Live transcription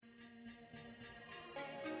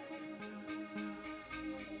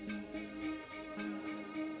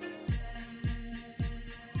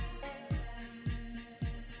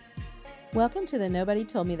Welcome to the Nobody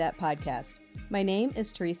Told Me That podcast. My name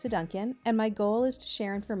is Teresa Duncan, and my goal is to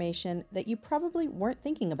share information that you probably weren't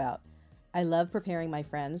thinking about. I love preparing my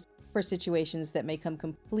friends for situations that may come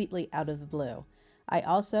completely out of the blue. I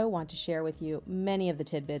also want to share with you many of the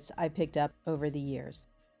tidbits I picked up over the years.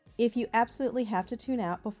 If you absolutely have to tune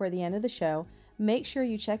out before the end of the show, make sure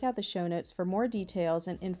you check out the show notes for more details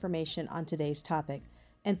and information on today's topic.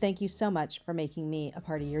 And thank you so much for making me a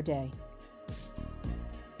part of your day.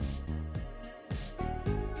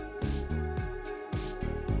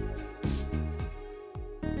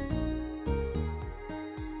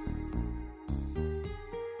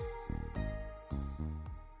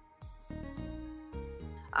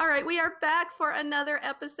 All right, we are back for another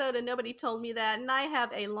episode of Nobody Told Me That, and I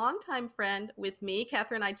have a longtime friend with me,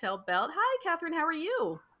 Catherine Eitel Belt. Hi, Catherine, how are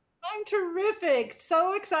you? I'm terrific.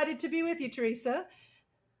 So excited to be with you, Teresa.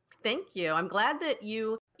 Thank you. I'm glad that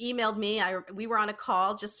you emailed me. We were on a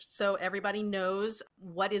call just so everybody knows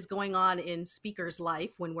what is going on in speakers'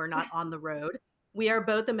 life when we're not on the road. We are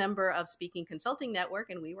both a member of Speaking Consulting Network,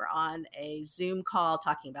 and we were on a Zoom call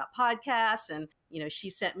talking about podcasts. And, she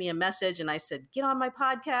sent me a message and I said, get on my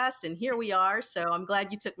podcast. And here we are. So I'm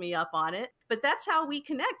glad you took me up on it. But that's how we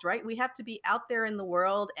connect, right? We have to be out there in the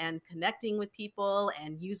world and connecting with people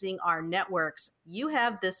and using our networks. You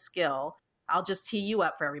have this skill. I'll just tee you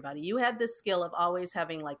up for everybody. You have this skill of always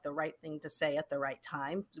having like the right thing to say at the right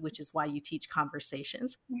time, which is why you teach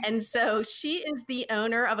conversations. And so she is the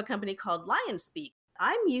owner of a company called LionSpeak.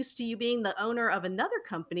 I'm used to you being the owner of another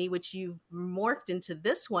company, which you've morphed into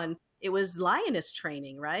this one. It was Lioness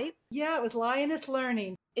Training, right? Yeah, it was Lioness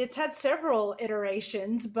Learning. It's had several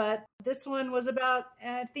iterations, but this one was about,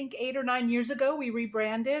 I think, 8 or 9 years ago. We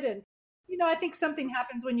rebranded. And, I think something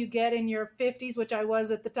happens when you get in your 50s, which I was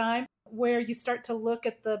at the time, where you start to look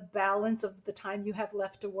at the balance of the time you have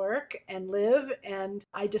left to work and live. And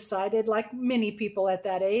I decided, like many people at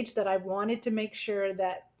that age, that I wanted to make sure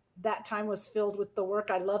that that time was filled with the work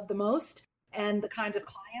I loved the most and the kind of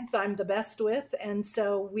clients I'm the best with. And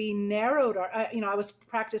so we narrowed I was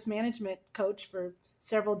practice management coach for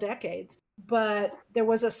several decades, but there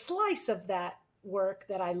was a slice of that work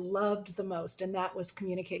that I loved the most, and that was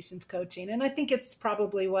communications coaching. And I think it's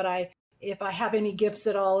probably if I have any gifts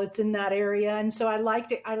at all, it's in that area. And so I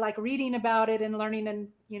liked it. I like reading about it and learning and,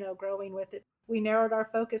 growing with it. We narrowed our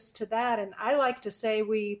focus to that. And I like to say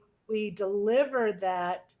we deliver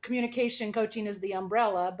that. Communication coaching is the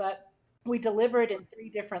umbrella, but we deliver it in 3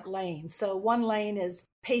 different lanes. So one lane is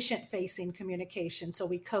patient-facing communication. So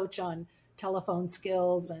we coach on telephone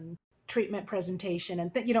skills and treatment presentation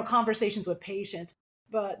and conversations with patients.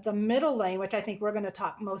 But the middle lane, which I think we're going to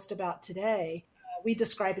talk most about today, we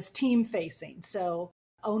describe as team-facing. So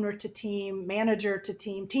owner to team, manager to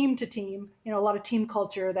team to team, a lot of team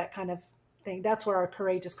culture, that kind of thing. That's where our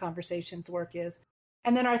Courageous Conversations work is.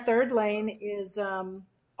 And then our third lane is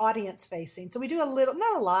audience facing. So we do a little,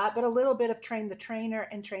 not a lot, but a little bit of train the trainer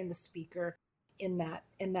and train the speaker in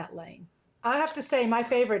that lane. I have to say my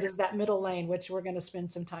favorite is that middle lane, which we're going to spend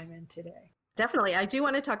some time in today. Definitely. I do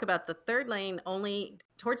want to talk about the third lane only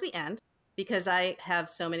towards the end, because I have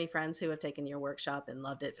so many friends who have taken your workshop and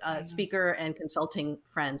loved it. Speaker and consulting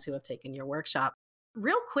friends who have taken your workshop.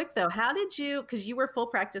 Real quick though, how did you, because you were full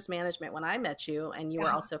practice management when I met you and you were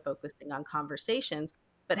also focusing on conversations,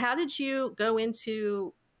 but how did you go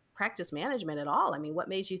into practice management at all? I mean, what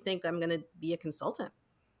made you think I'm going to be a consultant?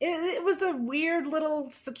 It was a weird little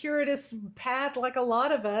circuitous path, like a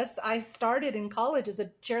lot of us. I started in college as a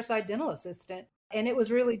chairside dental assistant, and it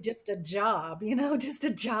was really just a job, just a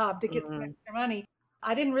job to get some extra money.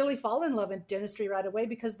 I didn't really fall in love with dentistry right away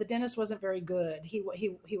because the dentist wasn't very good. He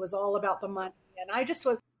was all about the money, and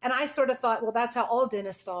I sort of thought, well, that's how all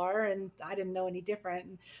dentists are, and I didn't know any different.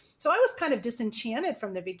 And so I was kind of disenchanted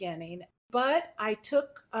from the beginning. But I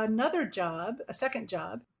took another job, a second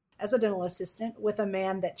job, as a dental assistant with a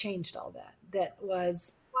man that changed all that. That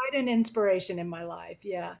was quite an inspiration in my life.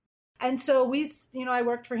 Yeah. And so I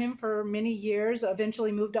worked for him for many years,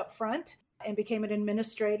 eventually moved up front and became an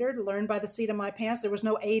administrator, learned by the seat of my pants. There was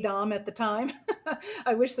no ADOM at the time.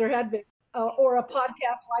 I wish there had been, or a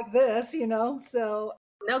podcast like this, so.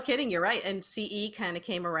 No kidding. You're right. And CE kind of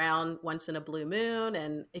came around once in a blue moon.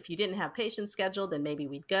 And if you didn't have patients scheduled, then maybe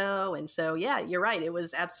we'd go. And so, yeah, you're right. It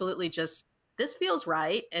was absolutely just, this feels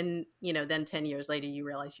right. And, then 10 years later, you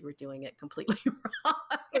realize you were doing it completely wrong.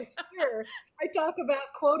 For sure. I talk about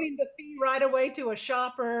quoting the fee right away to a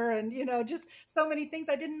shopper and, just so many things.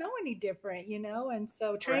 I didn't know any different, and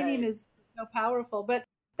so training is so powerful. But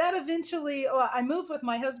that eventually, I moved with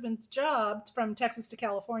my husband's job from Texas to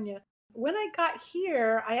California When I got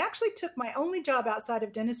here, I actually took my only job outside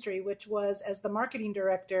of dentistry, which was as the marketing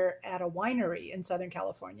director at a winery in Southern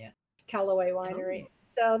California, Callaway Winery.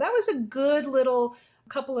 Oh, So that was a good little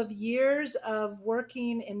couple of years of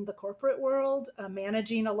working in the corporate world,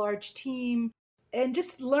 managing a large team, and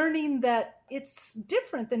just learning that it's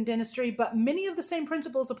different than dentistry, but many of the same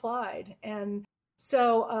principles applied. And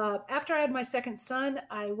so after I had my second son,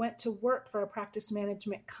 I went to work for a practice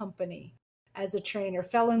management company as a trainer.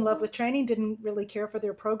 Fell in love with training, didn't really care for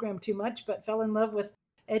their program too much, but fell in love with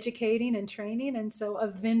educating and training. And so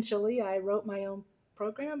eventually I wrote my own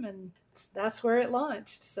program, and that's where it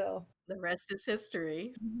launched. So the rest is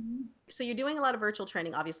history. mhm. So you're doing a lot of virtual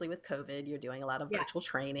training, obviously with COVID, you're doing a lot of Yeah. virtual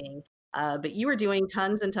training. But you were doing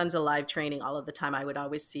tons and tons of live training all of the time. I would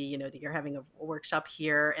always see, that you're having a workshop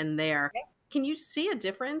here and there. Yeah. Can you see a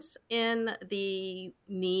difference in the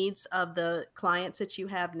needs of the clients that you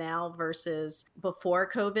have now versus before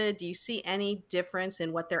COVID? Do you see any difference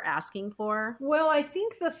in what they're asking for? Well, I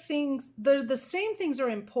think the same things are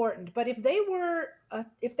important, but if they were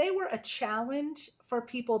a challenge for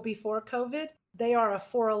people before COVID, they are a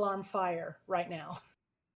four alarm fire right now.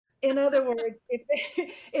 In other words,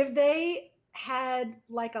 if they had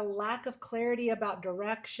like a lack of clarity about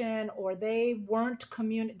direction, or they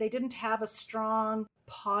didn't have a strong,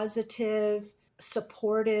 positive,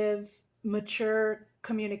 supportive, mature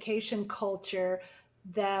communication culture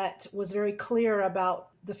that was very clear about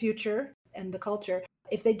the future and the culture.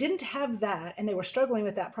 If they didn't have that and they were struggling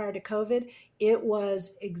with that prior to COVID, it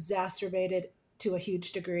was exacerbated to a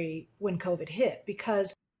huge degree when COVID hit,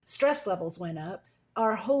 because stress levels went up.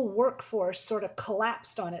 Our whole workforce sort of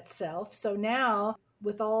collapsed on itself. So now,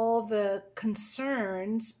 with all the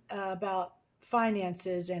concerns about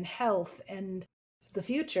finances and health and the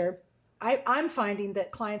future, I'm finding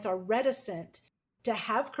that clients are reticent to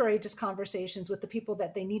have courageous conversations with the people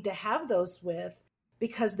that they need to have those with,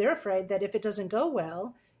 because they're afraid that if it doesn't go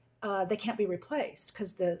well, they can't be replaced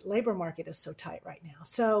because the labor market is so tight right now.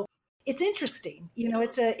 So it's interesting.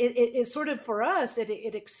 It sort of, for us,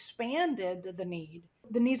 it expanded the need.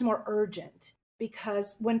 The need's more urgent,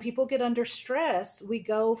 because when people get under stress, we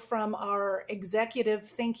go from our executive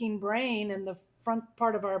thinking brain and the front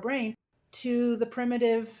part of our brain to the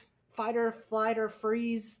primitive fight or flight or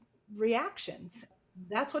freeze reactions.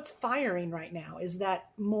 That's what's firing right now, is that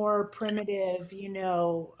more primitive,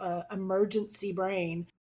 emergency brain,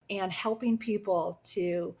 and helping people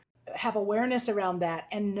to have awareness around that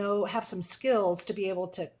and have some skills to be able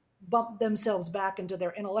to bump themselves back into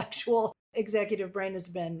their intellectual executive brain has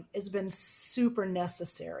been super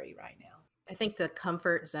necessary right now. I think the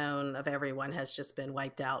comfort zone of everyone has just been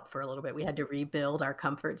wiped out for a little bit. We had to rebuild our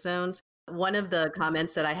comfort zones. One of the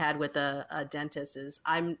comments that I had with a dentist is,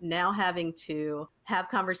 I'm now having to have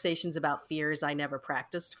conversations about fears I never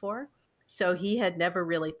practiced for. So he had never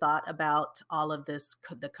really thought about all of this,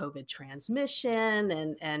 the COVID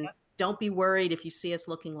transmission, and don't be worried if you see us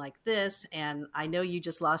looking like this. And I know you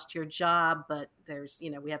just lost your job, but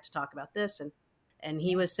we have to talk about this. And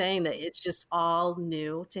he was saying that it's just all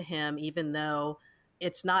new to him, even though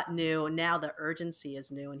it's not new. Now the urgency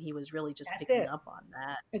is new. And he was really just That's picking it. up on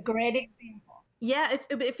that. A great example. Yeah,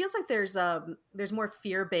 it feels like there's more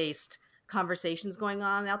fear-based conversations going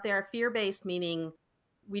on out there. Fear-based meaning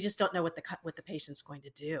we just don't know what the patient's going to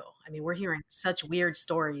do. I mean, we're hearing such weird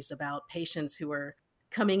stories about patients who are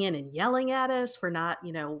coming in and yelling at us for not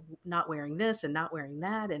wearing this and not wearing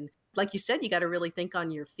that. And like you said, you got to really think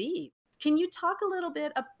on your feet. Can you talk a little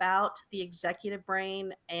bit about the executive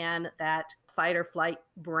brain and that fight or flight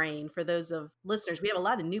brain for those of listeners? We have a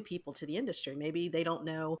lot of new people to the industry. Maybe they don't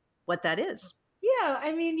know what that is. Yeah,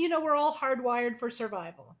 I mean, we're all hardwired for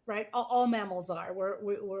survival, right? All mammals are.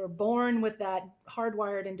 We're born with that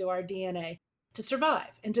hardwired into our DNA to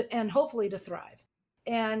survive and hopefully to thrive.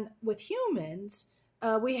 And with humans,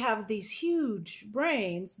 we have these huge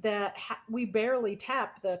brains that we barely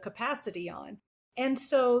tap the capacity on. And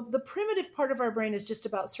so the primitive part of our brain is just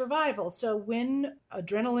about survival. So when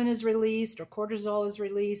adrenaline is released or cortisol is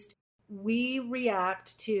released, we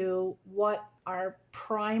react to what our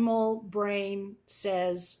primal brain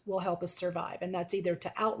says will help us survive. And that's either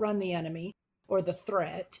to outrun the enemy or the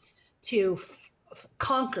threat, to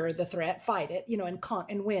conquer the threat, fight it,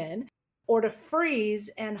 and win, or to freeze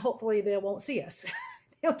and hopefully they won't see us.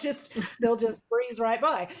 they'll just breeze right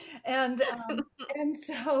by. And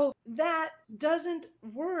so that doesn't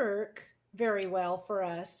work very well for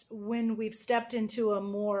us when we've stepped into a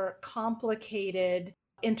more complicated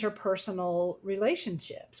interpersonal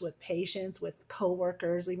relationships with patients, with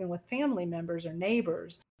coworkers, even with family members or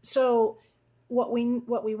neighbors. So what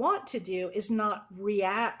we want to do is not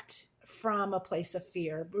react from a place of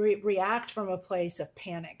fear, react from a place of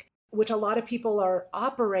panic, which a lot of people are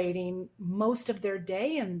operating most of their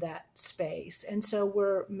day in that space. And so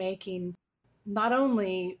we're making not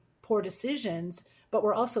only poor decisions, but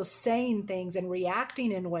we're also saying things and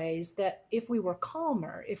reacting in ways that if we were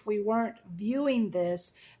calmer, if we weren't viewing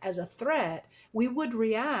this as a threat, we would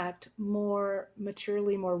react more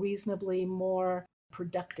maturely, more reasonably, more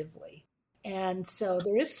productively. And so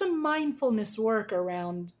there is some mindfulness work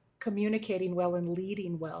around communicating well and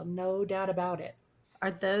leading well, no doubt about it.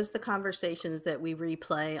 Are those the conversations that we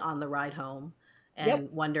replay on the ride home Yep,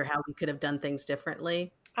 and wonder how we could have done things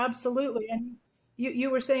differently? absolutely. And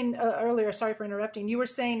you were saying earlier, sorry for interrupting, you were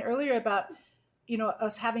saying earlier about,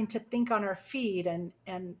 us having to think on our feet, and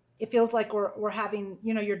it feels like we're having,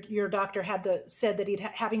 your doctor said that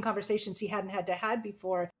having conversations he hadn't had to had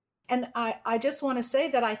before. And I just want to say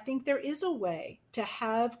that I think there is a way to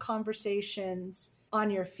have conversations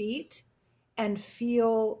on your feet and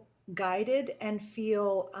feel guided and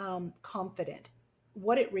feel confident.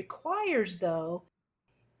 What it requires, though,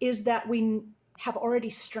 is that we have already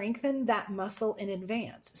strengthened that muscle in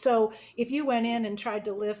advance. So if you went in and tried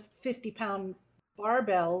to lift 50-pound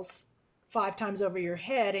barbells 5 times over your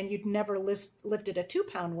head and you'd never lifted a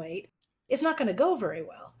 2-pound weight, it's not going to go very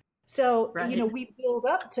well. So, Right. we build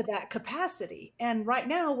up to that capacity. And right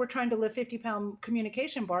now we're trying to lift 50-pound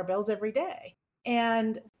communication barbells every day.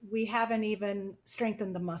 And we haven't even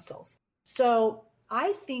strengthened the muscles. So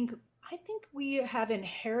I think we have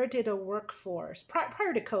inherited a workforce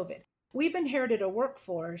prior to COVID. We've inherited a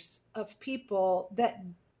workforce of people that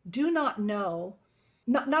do not know,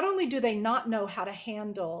 not only do they not know how to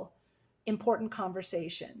handle important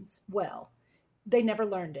conversations well, they never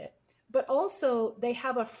learned it, but also they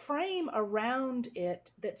have a frame around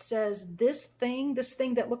it that says this thing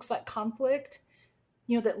that looks like conflict,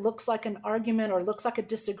 that looks like an argument or looks like a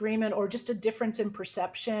disagreement or just a difference in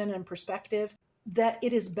perception and perspective, that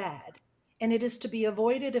it is bad. And it is to be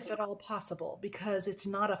avoided if at all possible, because it's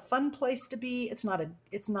not a fun place to be. It's not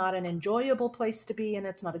an enjoyable place to be, and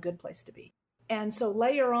it's not a good place to be. And so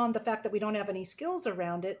layer on the fact that we don't have any skills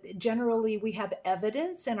around it. Generally, we have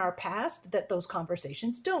evidence in our past that those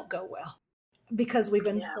conversations don't go well because we've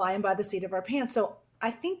been Yeah. flying by the seat of our pants. So I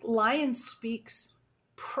think Lion Speak's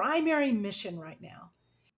primary mission right now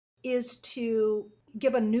is to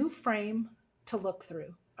give a new frame to look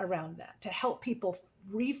through around that, to help people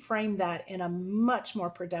reframe that in a much more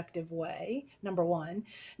productive way, number one.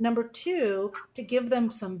 Number two, to give them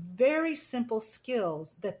some very simple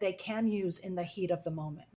skills that they can use in the heat of the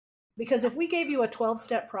moment. Because if we gave you a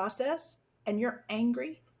 12-step process and you're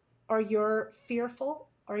angry or you're fearful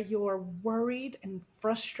or you're worried and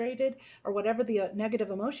frustrated or whatever the negative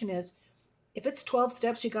emotion is, if it's 12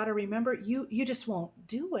 steps you got to remember, you just won't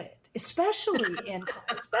do it, especially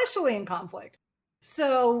in conflict.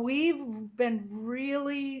 So we've been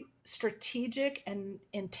really strategic and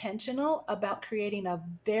intentional about creating a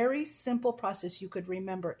very simple process you could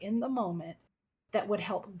remember in the moment that would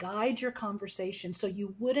help guide your conversation so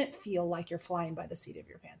you wouldn't feel like you're flying by the seat of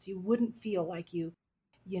your pants. You wouldn't feel like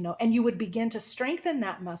and you would begin to strengthen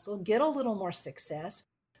that muscle, get a little more success,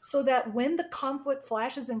 so that when the conflict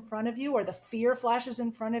flashes in front of you or the fear flashes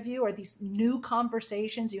in front of you or these new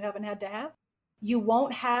conversations you haven't had to have, you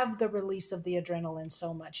won't have the release of the adrenaline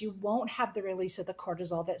so much. You won't have the release of the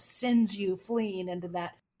cortisol that sends you fleeing into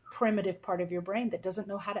that primitive part of your brain that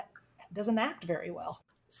doesn't act very well.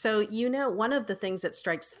 So, one of the things that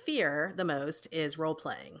strikes fear the most is role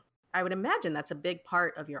playing. I would imagine that's a big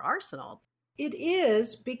part of your arsenal. It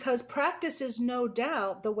is, because practice is no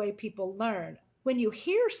doubt the way people learn. When you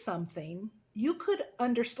hear something, you could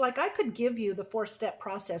understand, like I could give you the 4-step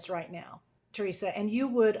process right now, Teresa, and you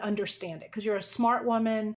would understand it because you're a smart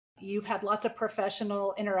woman. You've had lots of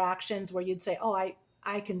professional interactions where you'd say, oh,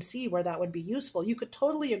 I can see where that would be useful. You could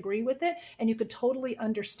totally agree with it and you could totally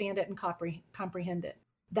understand it and comprehend it.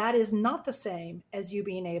 That is not the same as you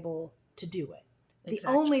being able to do it. The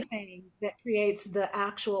Exactly. only thing that creates the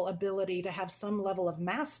actual ability to have some level of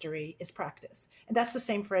mastery is practice. And that's the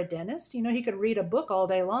same for a dentist. He could read a book all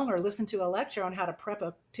day long or listen to a lecture on how to prep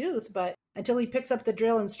a tooth, but until he picks up the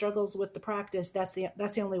drill and struggles with the practice, that's the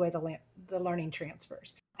only way the learning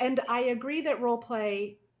transfers. And I agree that role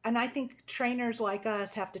play, and I think trainers like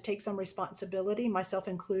us have to take some responsibility, myself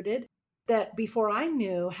included, that before I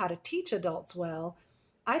knew how to teach adults well,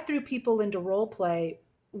 I threw people into role play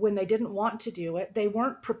when they didn't want to do it. They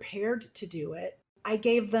weren't prepared to do it. I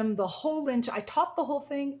gave them the whole inch. I taught the whole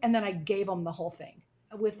thing and then I gave them the whole thing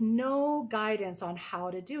with no guidance on how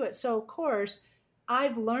to do it. So of course,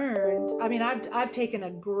 I've learned, I mean, I've taken a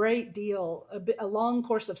great deal, a long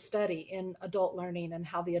course of study in adult learning and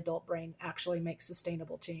how the adult brain actually makes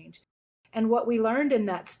sustainable change. And what we learned in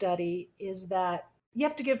that study is that you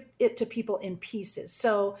have to give it to people in pieces.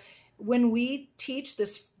 So when we teach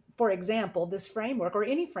this, for example, this framework or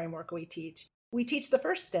any framework we teach the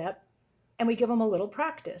first step and we give them a little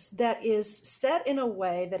practice that is set in a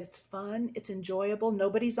way that it's fun, it's enjoyable.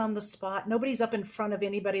 Nobody's on the spot. Nobody's up in front of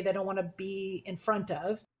anybody they don't want to be in front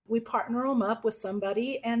of. We partner them up with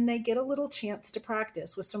somebody and they get a little chance to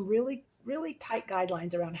practice with some really, really tight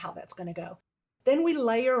guidelines around how that's going to go. Then we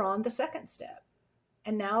layer on the second step.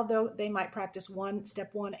 And now they might practice step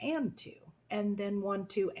one and two, and then 1,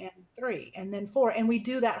 2, and 3, and then 4. And we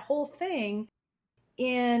do that whole thing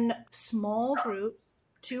in small groups,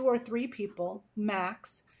 2 or 3 people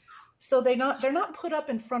max. So they're not put up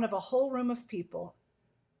in front of a whole room of people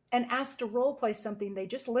and asked to role play something they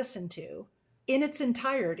just listened to in its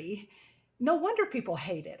entirety. No wonder people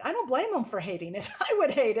hate it. I don't blame them for hating it. I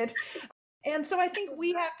would hate it. And so I think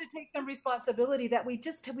we have to take some responsibility that we've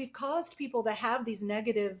caused people to have these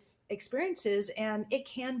negative experiences, and it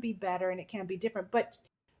can be better and it can be different, but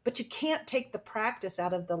you can't take the practice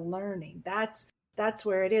out of the learning. That's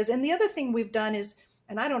where it is. And the other thing we've done is,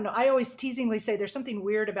 and I don't know, I always teasingly say there's something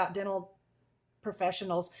weird about dental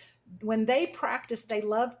professionals. When they practice, they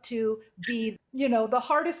love to be, the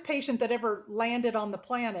hardest patient that ever landed on the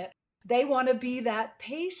planet. They want to be that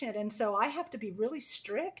patient. And so I have to be really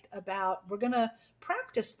strict about, we're going to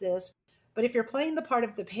practice this. But if you're playing the part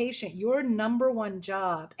of the patient, your number one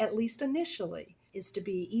job, at least initially, is to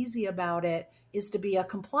be easy about it, is to be a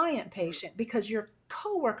compliant patient, because your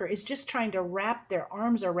coworker is just trying to wrap their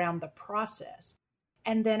arms around the process.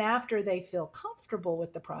 And then after they feel comfortable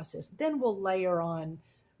with the process, then we'll layer on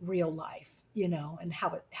real life, and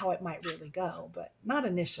how it might really go, but not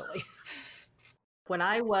initially. When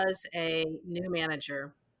I was a new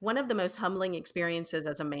manager, one of the most humbling experiences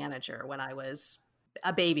as a manager when I was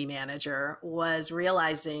a baby manager was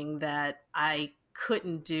realizing that I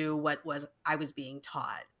couldn't do what I was being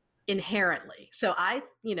taught inherently. So I,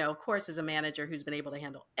 of course, as a manager who's been able to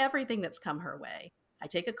handle everything that's come her way, I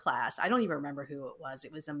take a class. I don't even remember who it was.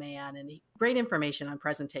 It was a man, and great information on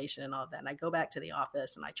presentation and all that. And I go back to the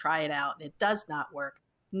office and I try it out, and it does not work.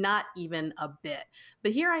 Not even a bit.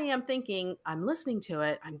 But here I am thinking, I'm listening to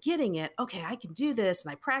it, I'm getting it. Okay, I can do this.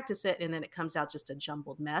 And I practice it. And then it comes out just a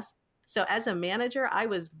jumbled mess. So as a manager, I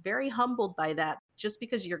was very humbled by that. Just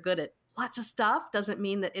because you're good at lots of stuff doesn't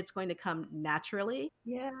mean that it's going to come naturally.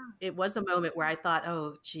 Yeah. It was a moment where I thought,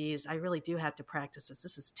 oh, geez, I really do have to practice this.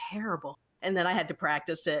 This is terrible. And then I had to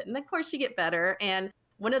practice it. And of course, you get better. And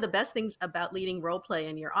one of the best things about leading role play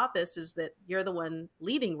in your office is that you're the one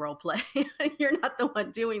leading role play. You're not the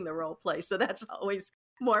one doing the role play. So that's always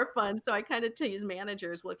more fun. So I kind of tease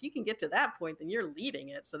managers, well, if you can get to that point, then you're leading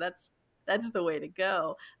it. So that's the way to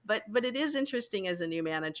go. But it is interesting as a new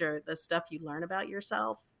manager, the stuff you learn about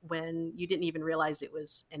yourself when you didn't even realize it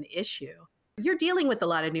was an issue. You're dealing with a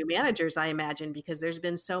lot of new managers, I imagine, because there's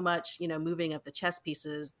been so much, moving of the chess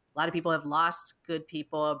pieces. A lot of people have lost good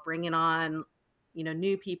people, bringing on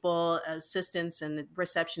new people, assistants and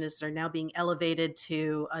receptionists are now being elevated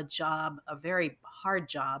to a job, a very hard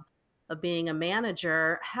job of being a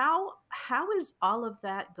manager. How is all of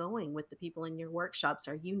that going with the people in your workshops?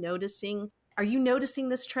 Are you noticing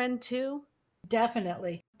this trend too?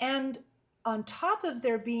 Definitely. And on top of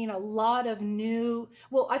there being a lot of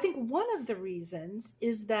I think one of the reasons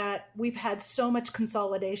is that we've had so much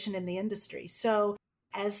consolidation in the industry. So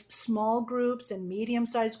as small groups and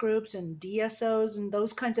medium-sized groups and DSOs and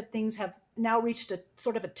those kinds of things have now reached a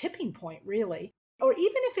sort of a tipping point, really. Or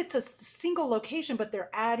even if it's a single location, but they're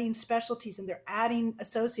adding specialties and they're adding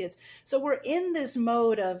associates. So we're in this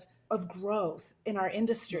mode of growth in our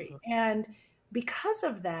industry. Mm-hmm. And because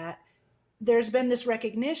of that, there's been this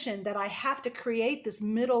recognition that I have to create this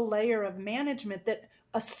middle layer of management that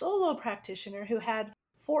a solo practitioner who had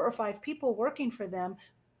 4 or 5 people working for them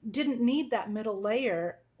didn't need that middle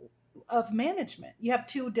layer of management. You have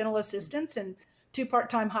 2 dental assistants and 2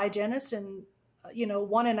 part-time hygienists and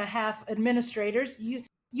 1.5 administrators.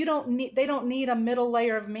 They don't need a middle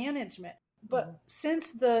layer of management. But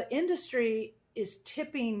since the industry is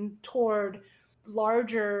tipping toward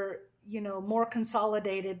larger, more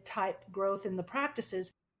consolidated type growth in the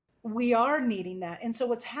practices, we are needing that. And so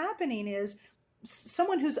what's happening is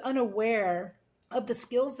someone who's unaware of the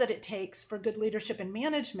skills that it takes for good leadership and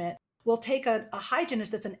management will take a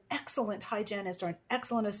hygienist that's an excellent hygienist or an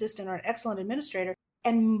excellent assistant or an excellent administrator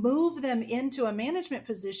and move them into a management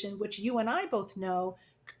position, which you and I both know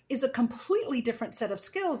is a completely different set of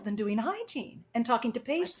skills than doing hygiene and talking to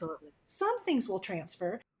patients. Absolutely. Some things will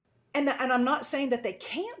transfer. And I'm not saying that they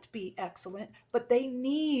can't be excellent, but they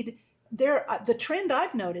need the trend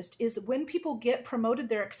I've noticed is when people get promoted,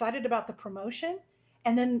 they're excited about the promotion,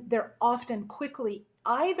 and then they're often quickly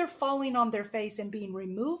either falling on their face and being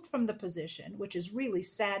removed from the position, which is really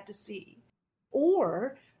sad to see,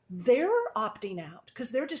 or they're opting out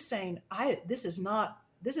because they're just saying, this is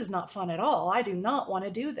not fun at all. I do not want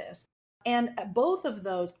to do this. And both of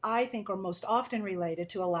those, I think, are most often related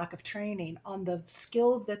to a lack of training on the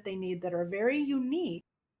skills that they need that are very unique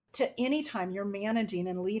to any time you're managing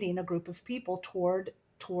and leading a group of people toward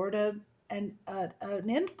an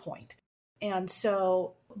end point. And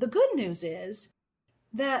so the good news is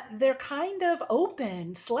that they're kind of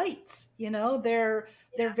open slates, they're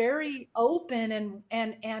very open,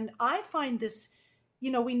 and I find this,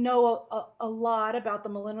 we know a lot about the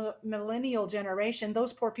millennial generation.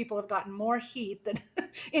 Those poor people have gotten more heat than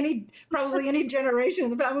probably any generation in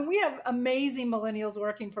the past. I mean, we have amazing millennials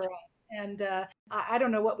working for us, and I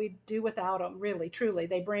don't know what we'd do without them, really, truly.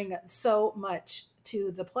 They bring so much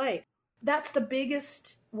to the plate. That's the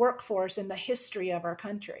biggest workforce in the history of our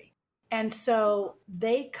country. And so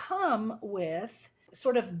they come with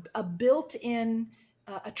sort of a built-in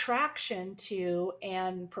attraction to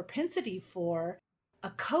and propensity for a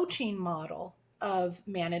coaching model of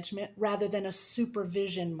management rather than a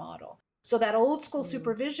supervision model. So that old school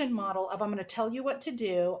supervision model of, I'm going to tell you what to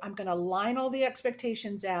do, I'm going to line all the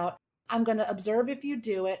expectations out, I'm going to observe if you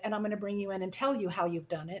do it, and I'm going to bring you in and tell you how you've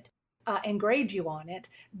done it and grade you on it.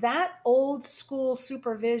 That old school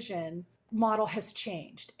supervision model has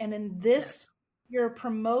changed. And in this, you're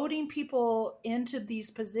promoting people into these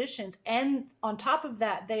positions. And on top of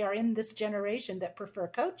that, they are in this generation that prefer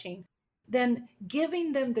coaching, then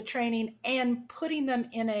giving them the training and putting them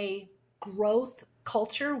in a growth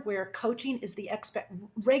culture where coaching is the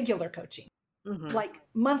regular coaching, like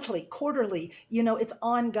monthly, quarterly, it's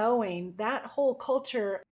ongoing, that whole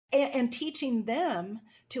culture, and teaching them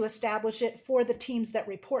to establish it for the teams that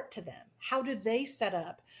report to them. How do they set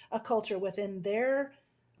up a culture within their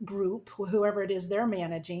group, whoever it is they're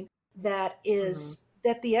managing, that is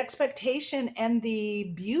that the expectation and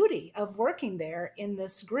the beauty of working there in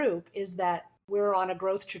this group is that we're on a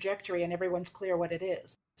growth trajectory and everyone's clear what it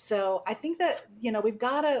is. So I think that, we've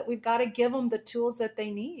got to give them the tools that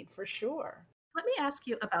they need, for sure. Let me ask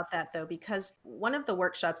you about that, though, because one of the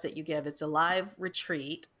workshops that you give, it's a live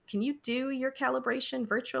retreat. Can you do your calibration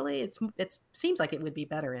virtually? It seems like it would be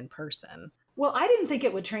better in person. Well, I didn't think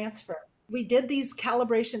it would transfer. We did these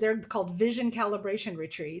calibration, they're called vision calibration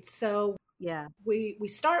retreats. So yeah, we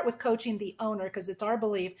start with coaching the owner, because it's our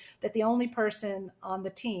belief that the only person on the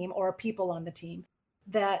team or people on the team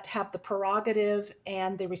that have the prerogative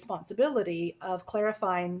and the responsibility of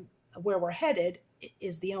clarifying where we're headed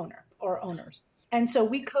is the owner or owners. And so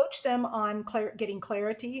we coach them on getting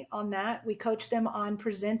clarity on that. We coach them on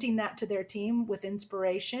presenting that to their team with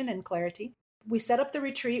inspiration and clarity. We set up the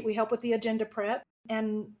retreat. We help with the agenda prep.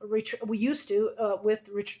 And we used to with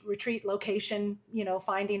retreat location,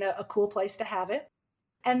 finding a cool place to have it.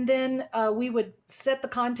 And then we would set the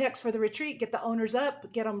context for the retreat, get the owners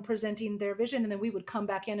up, get them presenting their vision, and then we would come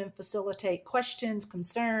back in and facilitate questions,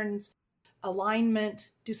 concerns,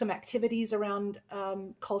 alignment, do some activities around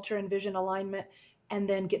culture and vision alignment, and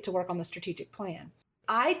then get to work on the strategic plan.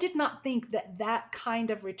 I did not think that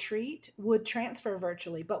kind of retreat would transfer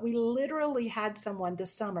virtually, but we literally had someone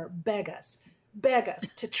this summer beg us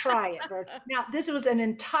to try it. Now, this was an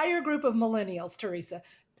entire group of millennials, Teresa.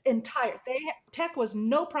 Tech was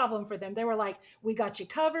no problem for them. They were like, we got you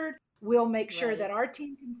covered. We'll make sure that our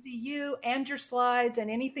team can see you and your slides and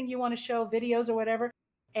anything you want to show, videos or whatever.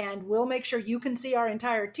 And we'll make sure you can see our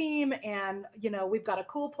entire team. And, we've got a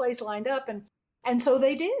cool place lined up. And so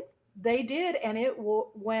they did. And it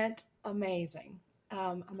went amazing.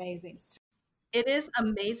 Amazing. It is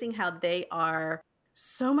amazing how they are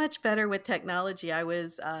so much better with technology. I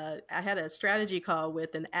had a strategy call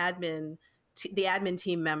with the admin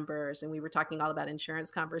team members, and we were talking all about insurance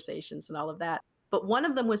conversations and all of that. But one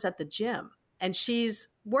of them was at the gym, and she's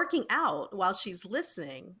working out while she's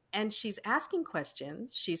listening, and she's asking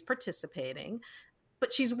questions, she's participating,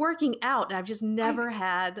 but she's working out. And I've just never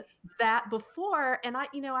had that before. And I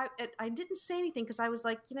didn't say anything because I was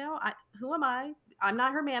like, who am I? I'm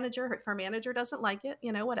not her manager. Her manager doesn't like it,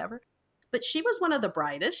 whatever. But she was one of the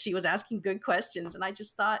brightest. She was asking good questions. And I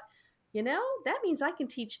just thought, that means I can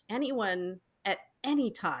teach anyone at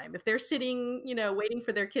any time. If they're sitting, waiting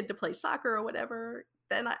for their kid to play soccer or whatever,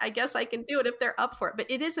 then I guess I can do it if they're up for it. But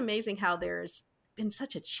it is amazing how there's been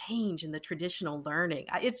such a change in the traditional learning.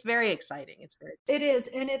 It's very exciting. It is.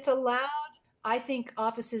 And it's allowed I think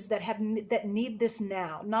offices that need this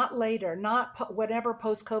now, not later, not whatever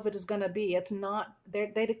post COVID is going to be. It's not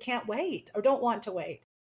they can't wait or don't want to wait,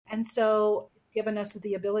 and so given us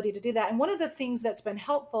the ability to do that. And one of the things that's been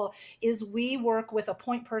helpful is we work with a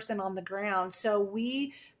point person on the ground, so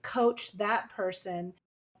we coach that person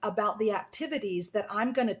about the activities that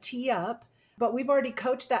I'm going to tee up. But we've already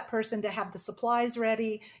coached that person to have the supplies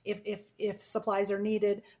ready if supplies are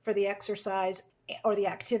needed for the exercise or the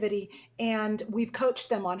activity, and we've coached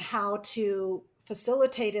them on how to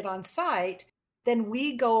facilitate it on site. Then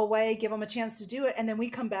we go away, give them a chance to do it, and then we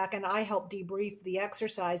come back and I help debrief the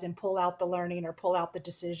exercise and pull out the learning or pull out the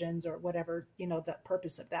decisions or whatever, the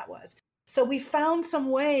purpose of that was. So we found some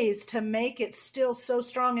ways to make it still so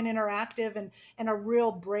strong and interactive and a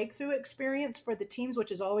real breakthrough experience for the teams,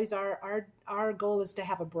 which is always our goal, is to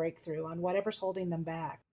have a breakthrough on whatever's holding them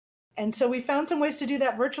back. And so we found some ways to do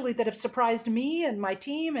that virtually that have surprised me and my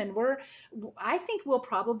team. And I think we'll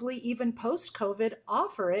probably even post-COVID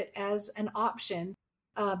offer it as an option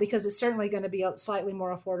because it's certainly going to be a slightly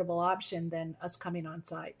more affordable option than us coming on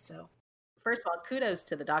site. So First of all, kudos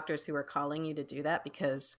to the doctors who are calling you to do that,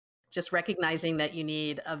 because just recognizing that you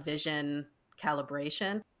need a vision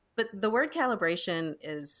calibration. But the word calibration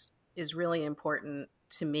is really important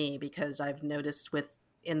to me, because I've noticed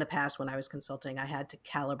in the past when I was consulting, I had to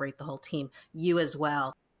calibrate the whole team, you as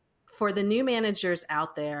well. For the new managers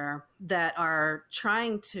out there that are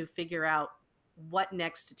trying to figure out what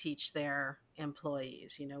next to teach their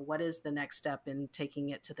employees, what is the next step in taking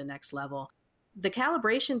it to the next level? The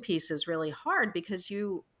calibration piece is really hard because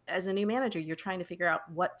as a new manager, you're trying to figure out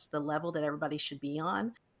what's the level that everybody should be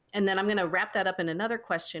on. And then I'm going to wrap that up in another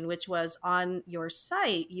question, which was, on your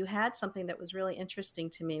site, you had something that was really interesting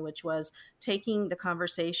to me, which was taking the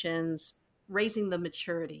conversations, raising the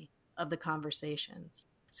maturity of the conversations.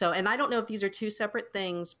 So, and I don't know if these are two separate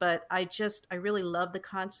things, but I really love the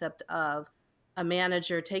concept of a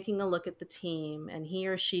manager taking a look at the team and he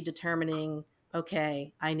or she determining,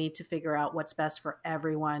 okay, I need to figure out what's best for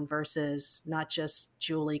everyone versus not just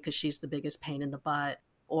Julie because she's the biggest pain in the butt,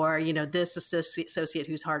 or, this associate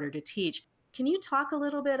who's harder to teach. Can you talk a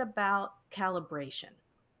little bit about calibration?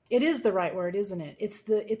 it is the right word, isn't it? It's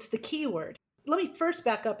the key word. Let me first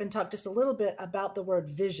back up and talk just a little bit about the word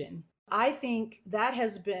vision. I think that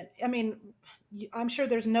has been, I'm sure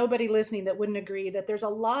there's nobody listening that wouldn't agree that there's a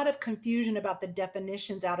lot of confusion about the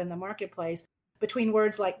definitions out in the marketplace between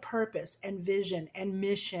words like purpose and vision and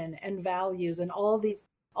mission and values and all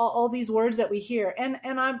these words that we hear. And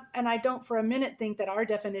I don't for a minute think that our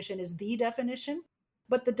definition is the definition,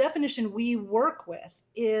 but the definition we work with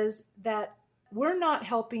is that we're not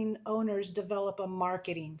helping owners develop a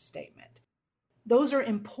marketing statement. Those are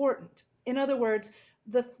important. In other words,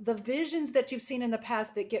 the visions that you've seen in the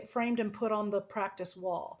past that get framed and put on the practice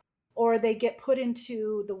wall, or they get put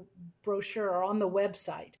into the brochure or on the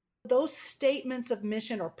website, those statements of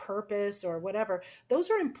mission or purpose or whatever, those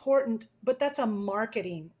are important, but that's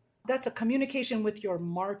a communication with your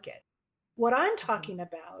market. What I'm talking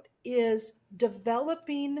about is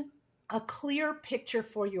developing a clear picture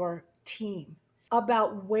for your team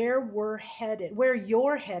about where we're headed, where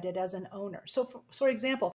you're headed as an owner. So for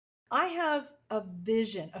example, I have a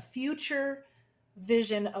vision, a future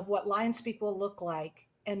vision of what LionSpeak will look like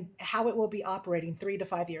and how it will be operating 3 to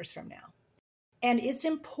 5 years from now. And it's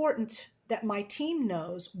important that my team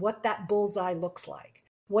knows what that bullseye looks like,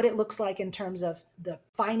 what it looks like in terms of the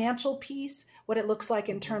financial piece, what it looks like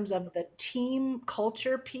in terms of the team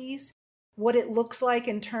culture piece, what it looks like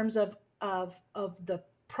in terms of the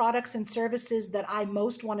products and services that I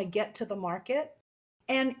most want to get to the market.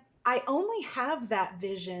 And I only have that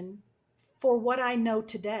vision for what I know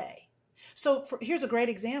today. So here's a great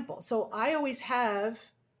example. So I always have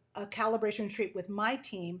a calibration retreat with my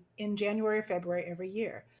team in January or February every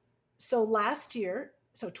year. So last year,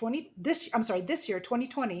 this year,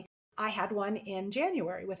 2020, I had one in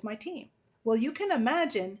January with my team. Well, you can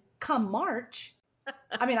imagine come March,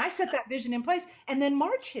 I set that vision in place and then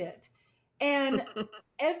March hit. And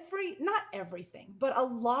not everything, but a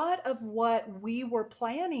lot of what we were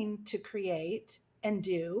planning to create and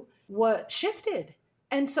do what shifted.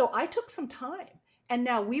 And so I took some time. And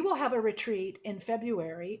now we will have a retreat in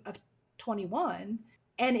February of 21.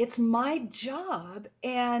 And it's my job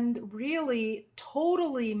and really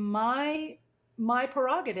totally my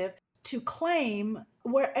prerogative to claim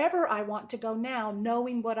wherever I want to go now,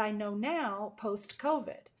 knowing what I know now post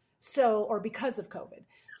COVID. So, or because of COVID.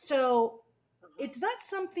 So it's not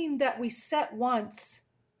something that we set once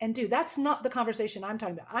and do. That's not the conversation I'm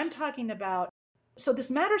talking about. I'm talking about, so this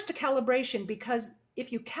matters to calibration because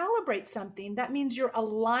if you calibrate something, that means you're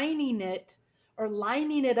aligning it or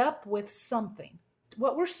lining it up with something.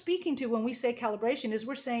 What we're speaking to when we say calibration is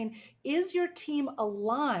we're saying, is your team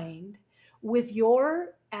aligned with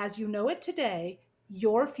your, as you know it today,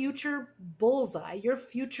 your future bullseye, your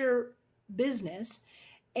future business,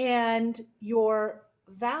 and your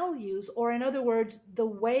values, or in other words, the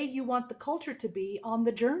way you want the culture to be on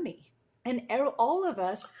the journey. And all of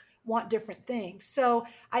us want different things. So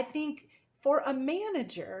I think for a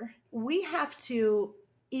manager, we have to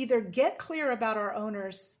either get clear about our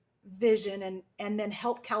owner's vision and then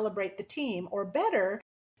help calibrate the team, or better,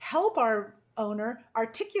 help our owner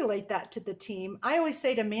articulate that to the team. I always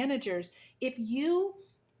say to managers, if you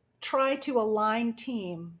try to align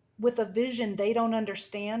team with a vision they don't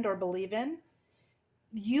understand or believe in,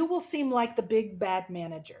 you will seem like the big bad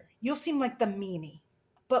manager. You'll seem like the meanie.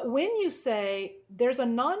 But when you say there's a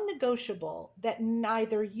non-negotiable that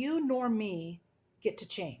neither you nor me get to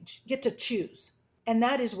change, get to choose, and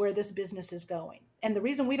that is where this business is going. And the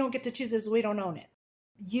reason we don't get to choose is we don't own it.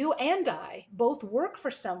 You and I both work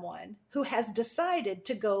for someone who has decided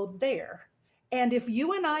to go there. And if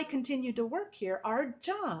you and I continue to work here, our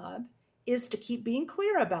job is to keep being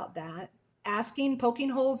clear about that, asking, poking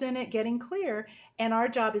holes in it, getting clear. And our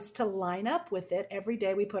job is to line up with it every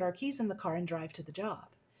day. We put our keys in the car and drive to the job.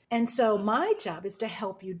 And so my job is to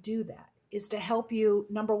help you do that, is to help you,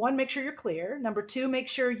 number one, make sure you're clear. Number two, make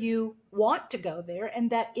sure you want to go there and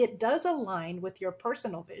that it does align with your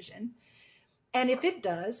personal vision. And if it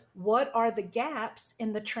does, what are the gaps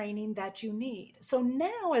in the training that you need? So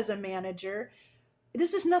now as a manager,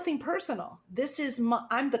 this is nothing personal. This is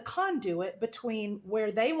I'm the conduit between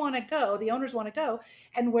where they want to go, the owners want to go,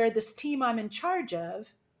 and where this team I'm in charge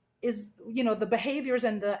of is, the behaviors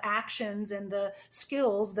and the actions and the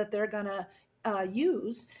skills that they're going to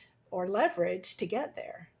use or leverage to get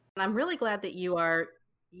there. And I'm really glad that you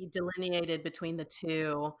delineated between the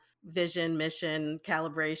two: vision, mission,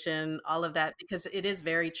 calibration, all of that, because it is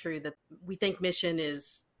very true that we think mission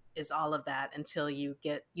is all of that until you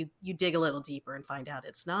dig a little deeper and find out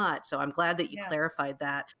it's not. So I'm glad that you clarified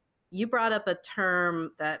that. You brought up a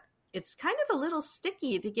term that it's kind of a little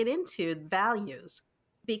sticky to get into, values,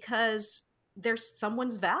 because there's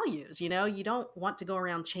someone's values. You don't want to go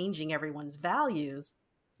around changing everyone's values.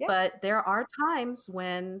 Yeah. But there are times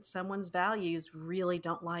when someone's values really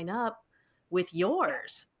don't line up with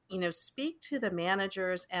yours. Speak to the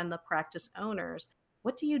managers and the practice owners.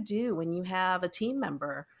 What do you do when you have a team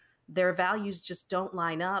member, their values just don't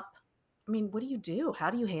line up? I mean, what do you do? How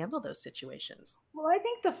do you handle those situations? Well, I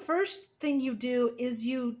think the first thing you do is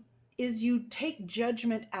you take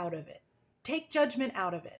judgment out of it. Take judgment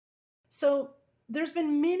out of it. So there's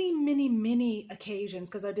been many, many, many occasions,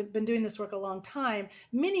 because I've been doing this work a long time,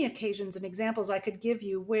 many occasions and examples I could give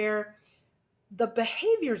you where the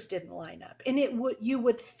behaviors didn't line up, and you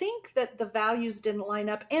would think that the values didn't line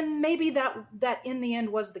up, and maybe that in the end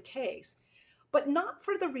was the case, but not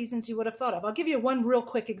for the reasons you would have thought of. I'll give you one real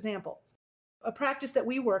quick example. A practice that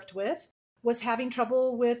we worked with was having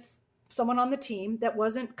trouble with someone on the team that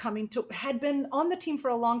had been on the team for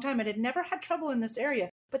a long time and had never had trouble in this area,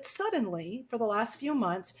 but suddenly for the last few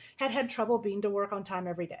months had trouble being to work on time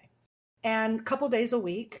every day and a couple days a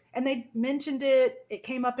week. And they mentioned it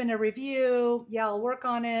came up in a review. Yeah, I'll work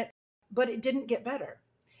on it, but it didn't get better.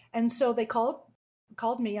 And so they called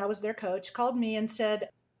me. I was their coach, called me and said,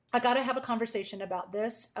 I got to have a conversation about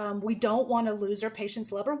this. We don't want to lose our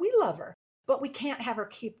patients, love her. We love her, but we can't have her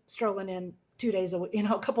keep strolling in 2 days a week,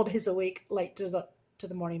 a couple days a week late to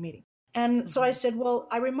the morning meeting. And so I said, well,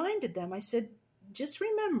 I reminded them, I said, just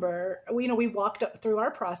remember, we walked up through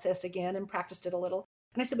our process again and practiced it a little.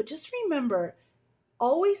 And I said, but just remember,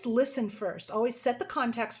 always listen first, always set the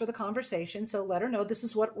context for the conversation. So let her know this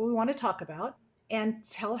is what we want to talk about, and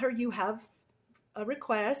tell her you have a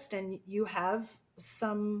request and you have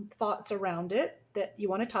some thoughts around it that you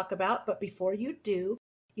want to talk about. But before you do,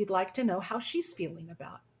 you'd like to know how she's feeling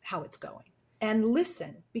about how it's going. And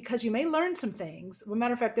listen, because you may learn some things. As a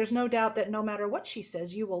matter of fact, there's no doubt that no matter what she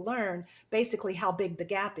says, you will learn basically how big the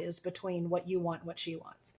gap is between what you want and what she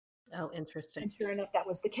wants. Oh, interesting. And sure enough, that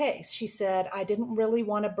was the case. She said, I didn't really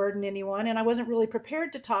want to burden anyone, and I wasn't really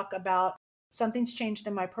prepared to talk about something's changed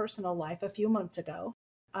in my personal life a few months ago.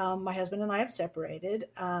 My husband and I have separated.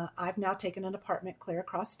 I've now taken an apartment clear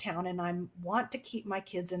across town, and I want to keep my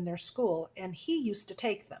kids in their school. And he used to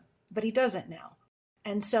take them, but he doesn't now.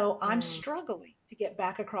 And so I'm struggling to get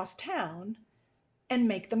back across town and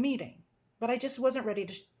make the meeting. But I just wasn't ready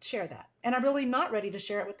to share that. And I'm really not ready to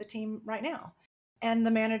share it with the team right now. And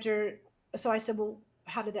the manager, so I said, well,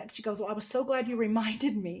 how did that? She goes, well, I was so glad you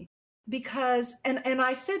reminded me, because, and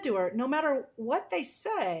I said to her, no matter what they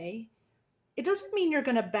say, it doesn't mean you're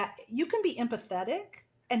going to you can be empathetic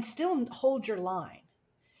and still hold your line.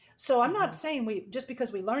 So I'm not Mhm. saying we, just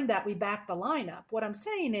because we learned that, we back the line up. What I'm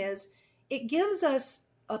saying is it gives us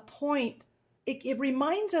a point. It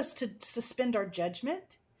reminds us to suspend our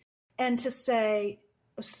judgment and to say,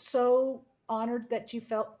 so honored that you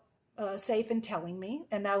felt safe in telling me,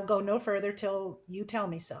 and I'll go no further till you tell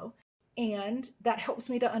me so. And that helps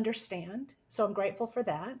me to understand. So I'm grateful for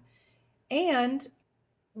that. And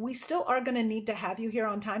we still are going to need to have you here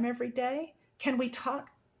on time every day. Can we talk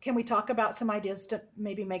about some ideas to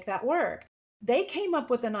maybe make that work? They came up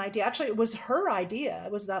with an idea. Actually, it was her idea.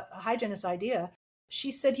 It was the hygienist's idea.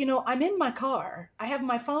 She said, I'm in my car. I have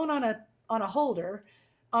my phone on a holder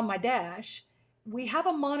on my dash. We have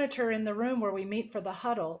a monitor in the room where we meet for the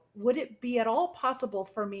huddle. Would it be at all possible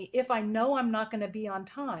for me, if I know I'm not going to be on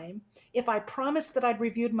time, if I promised that I'd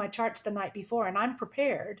reviewed my charts the night before and I'm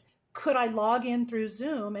prepared, could I log in through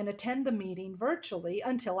Zoom and attend the meeting virtually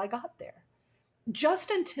until I got there? Just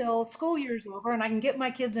until school year's over and I can get my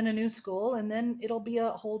kids in a new school, and then it'll be a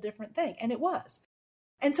whole different thing. And it was.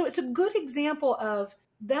 And so it's a good example of,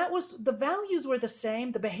 that was, the values were the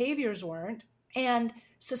same, the behaviors weren't, and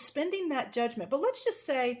suspending that judgment. But let's just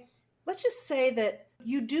say that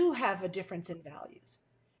you do have a difference in values.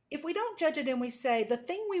 If we don't judge it and we say the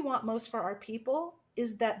thing we want most for our people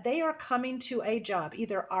is that they are coming to a job,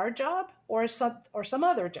 either our job or some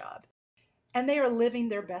other job, and they are living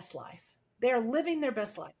their best life. They are living their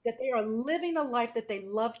best life, that they are living a life that they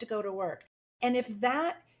love to go to work. And if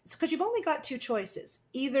that, it's because you've only got two choices.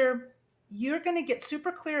 Either you're going to get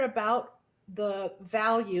super clear about the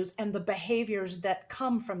values and the behaviors that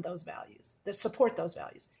come from those values, that support those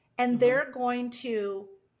values, and Mhm. they're going to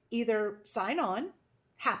either sign on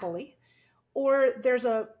happily, or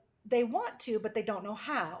they want to, but they don't know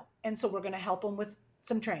how. And so we're going to help them with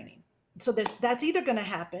some training. So that's either going to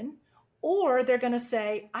happen, or they're going to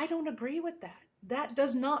say, I don't agree with that. That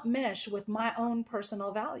does not mesh with my own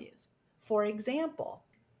personal values. For example,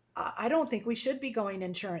 I don't think we should be going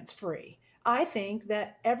insurance free. I think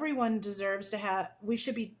that everyone deserves to have, we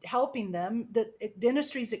should be helping them. The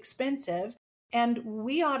dentistry is expensive, and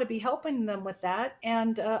we ought to be helping them with that.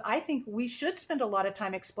 And I think we should spend a lot of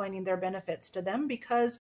time explaining their benefits to them,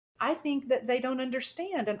 because I think that they don't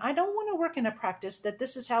understand. And I don't want to work in a practice that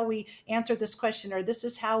this is how we answer this question, or this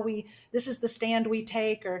is the stand we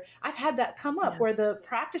take. Or I've had that come up Yeah. where the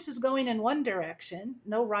practice is going in one direction,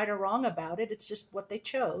 no right or wrong about it. It's just what they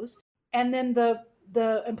chose. And then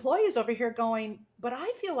the employee is over here going, but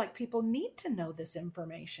I feel like people need to know this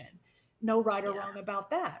information. No right or Yeah. wrong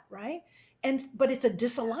about that, right? But it's a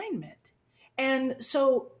disalignment. And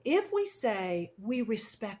so if we say we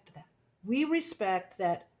respect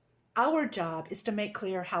that our job is to make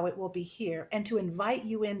clear how it will be here and to invite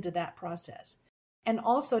you into that process. And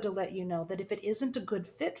also to let you know that if it isn't a good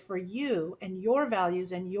fit for you and your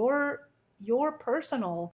values and your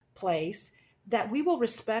personal place, that we will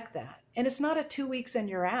respect that. And it's not a 2 weeks and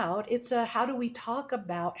you're out. It's a, how do we talk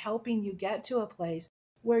about helping you get to a place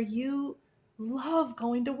where you love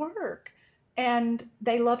going to work and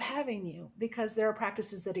they love having you, because there are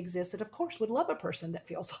practices that exist that of course would love a person that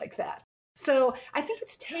feels like that. So I think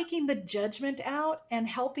it's taking the judgment out and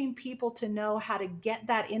helping people to know how to get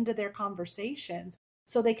that into their conversations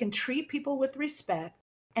so they can treat people with respect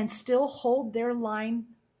and still hold their line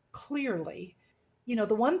clearly.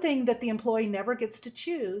 The one thing that the employee never gets to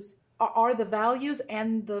choose are the values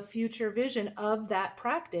and the future vision of that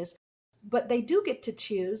practice, but they do get to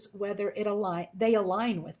choose whether they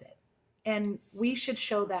align with it. And we should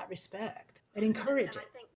show that respect and encourage it.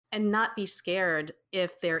 And not be scared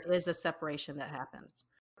if there is a separation that happens.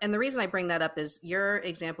 And the reason I bring that up is your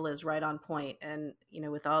example is right on point. And,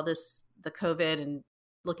 with all this, the COVID and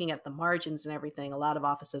looking at the margins and everything, a lot of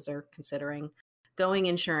offices are considering going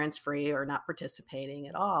insurance free or not participating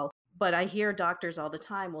at all. But I hear doctors all the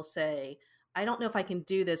time will say, I don't know if I can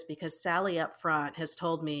do this because Sally up front has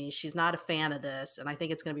told me she's not a fan of this. And I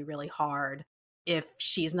think it's going to be really hard if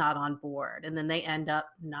she's not on board, and then they end up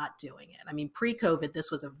not doing it. I mean, pre-COVID, this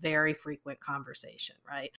was a very frequent conversation,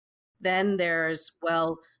 right? Then there's,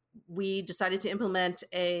 well, we decided to implement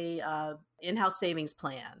a in-house savings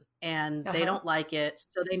plan and they Uh-huh. don't like it,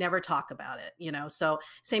 so they never talk about it, So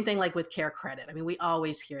same thing like with care credit. I mean, we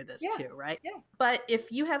always hear this Yeah. too, right? Yeah. But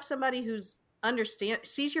if you have somebody who's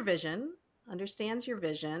sees your vision, understands your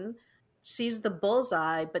vision, sees the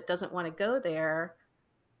bullseye, but doesn't want to go there,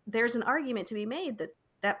 there's an argument to be made that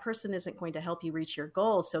that person isn't going to help you reach your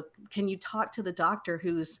goals. So can you talk to the doctor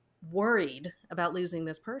who's worried about losing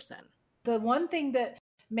this person? The one thing that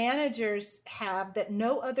managers have that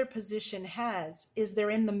no other position has is they're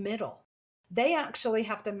in the middle. They actually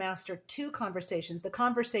have to master two conversations, the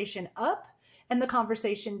conversation up and the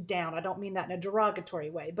conversation down. I don't mean that in a derogatory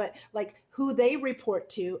way, but like who they report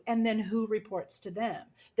to and then who reports to them.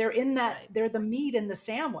 They're in that, Right. they're the meat in the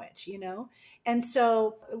sandwich, you know? And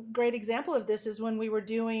so a great example of this is when we were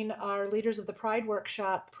doing our Leaders of the Pride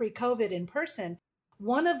workshop pre-COVID in person.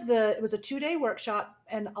 It was a 2-day workshop,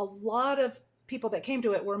 and a lot of people that came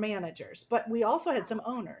to it were managers, but we also had some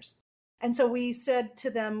owners. And so we said to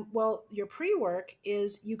them, well, your pre-work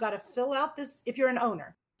is you got to fill out this, if you're an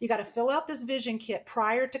owner, you got to fill out this vision kit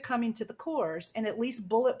prior to coming to the course and at least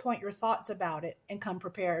bullet point your thoughts about it and come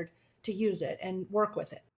prepared to use it and work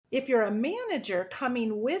with it. If you're a manager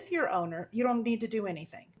coming with your owner, you don't need to do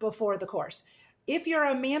anything before the course. If you're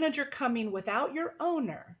a manager coming without your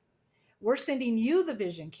owner, we're sending you the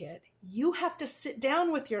vision kit. You have to sit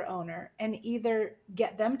down with your owner and either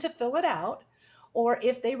get them to fill it out, or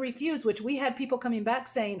if they refuse, which we had people coming back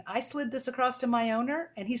saying, I slid this across to my owner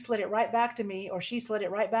and he slid it right back to me, or she slid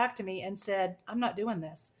it right back to me and said, I'm not doing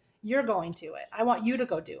this. You're going to it. I want you to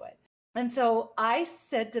go do it. And so I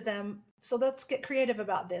said to them, so let's get creative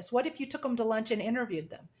about this. What if you took them to lunch and interviewed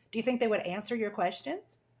them? Do you think they would answer your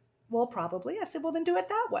questions? Well, probably. I said, well, then do it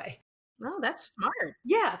that way. Oh, that's smart.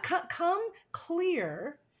 Yeah, come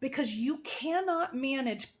clear, because you cannot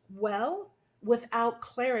manage well without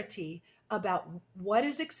clarity about what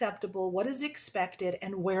is acceptable, what is expected,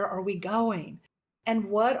 and where are we going, and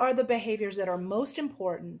what are the behaviors that are most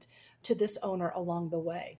important to this owner along the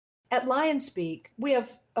way. At LionSpeak, we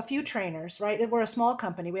have a few trainers, right? We're a small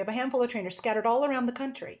company. We have a handful of trainers scattered all around the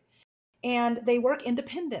country, and they work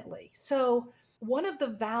independently. So one of the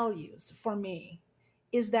values for me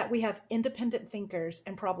is that we have independent thinkers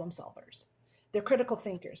and problem solvers. They're critical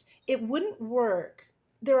thinkers. It wouldn't work.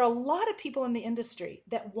 There are a lot of people in the industry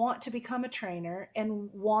that want to become a trainer and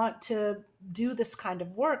want to do this kind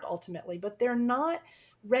of work ultimately, but they're not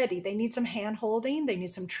ready. They need some hand holding, they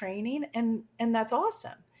need some training, and that's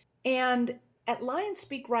awesome. And at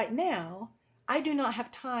LionSpeak right now, I do not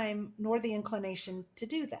have time nor the inclination to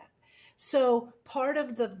do that. So part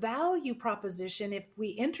of the value proposition, if we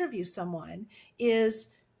interview someone,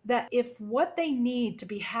 is that if what they need to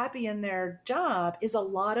be happy in their job is a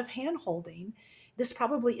lot of hand holding, this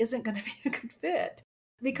probably isn't going to be a good fit.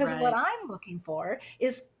 Because what Right. I'm looking for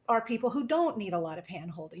is are people who don't need a lot of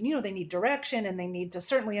hand holding. You know, they need direction and they need to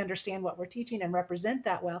certainly understand what we're teaching and represent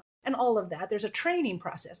that well and all of that. There's a training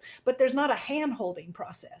process, but there's not a hand holding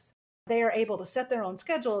process. They are able to set their own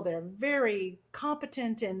schedule. They're very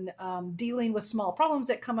competent in dealing with small problems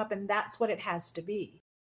that come up, and that's what it has to be.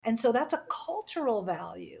 And so that's a cultural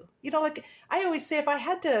value. You know, like I always say, if I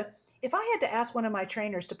had to ask one of my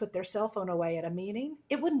trainers to put their cell phone away at a meeting,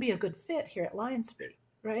 it wouldn't be a good fit here at LionSpeak,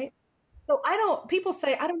 right? So people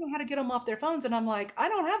say, I don't know how to get them off their phones. And I'm like, I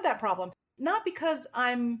don't have that problem. Not because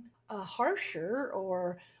I'm harsher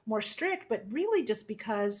or more strict, but really just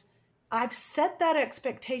because I've set that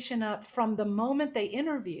expectation up from the moment they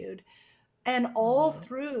interviewed, and all Hmm.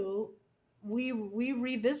 through we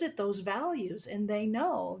revisit those values, and they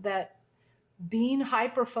know that being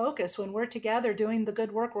hyper focused when we're together doing the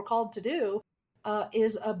good work we're called to do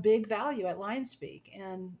is a big value at LionSpeak,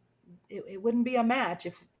 and it wouldn't be a match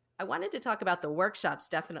if. I wanted to talk about the workshops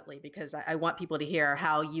definitely because I want people to hear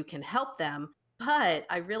how you can help them. But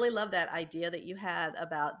I really love that idea that you had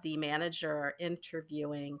about the manager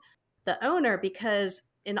interviewing the owner because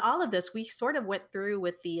in all of this, we sort of went through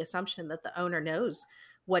with the assumption that the owner knows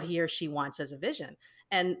what he or she wants as a vision.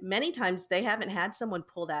 And many times they haven't had someone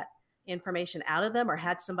pull that information out of them or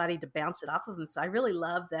had somebody to bounce it off of them. So I really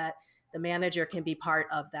love that the manager can be part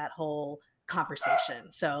of that whole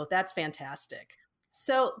conversation. So that's fantastic.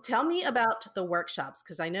 So tell me about the workshops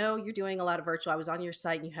because I know you're doing a lot of virtual. I was on your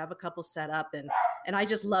site and you have a couple set up and I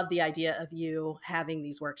just love the idea of you having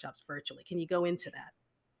these workshops virtually. Can you go into that?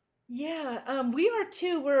 Yeah, we are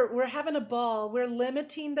too. We're having a ball. We're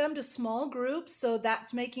limiting them to small groups, so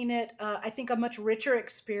that's making it, I think, a much richer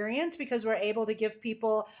experience because we're able to give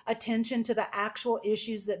people attention to the actual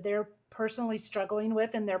issues that they're personally struggling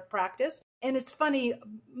with in their practice. And it's funny,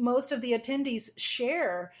 most of the attendees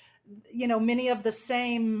share, many of the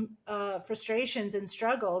same frustrations and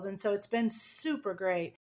struggles, and so it's been super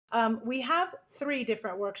great. We have 3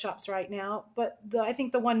 different workshops right now, but I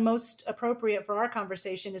think the one most appropriate for our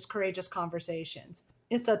conversation is Courageous Conversations.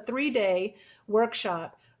 It's a 3-day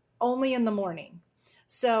workshop only in the morning.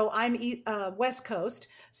 So I'm West Coast,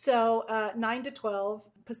 so 9 to 12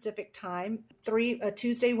 Pacific time,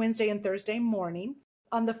 Tuesday, Wednesday, and Thursday morning.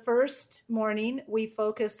 On the first morning, we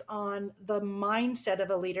focus on the mindset of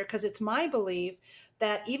a leader because it's my belief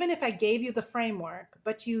that even if I gave you the framework,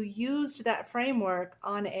 but you used that framework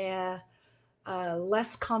on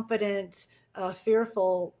less confident,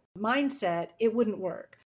 fearful mindset, it wouldn't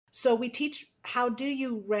work. So we teach how do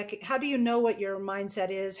you know what your mindset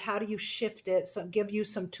is? How do you shift it? So give you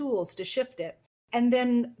some tools to shift it. And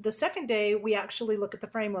then the second day, we actually look at the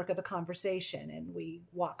framework of the conversation and we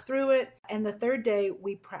walk through it. And the third day,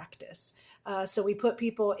 we practice. So we put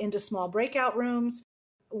people into small breakout rooms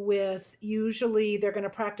with usually they're going to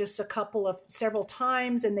practice several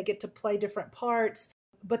times and they get to play different parts,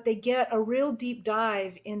 but they get a real deep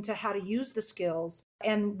dive into how to use the skills.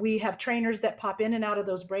 And we have trainers that pop in and out of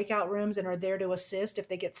those breakout rooms and are there to assist if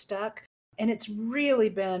they get stuck. And it's really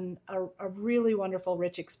been a really wonderful,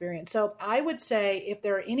 rich experience. So I would say if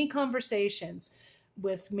there are any conversations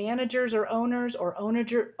with managers or owners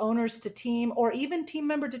to team, or even team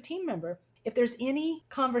member to team member, if there's any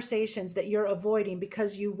conversations that you're avoiding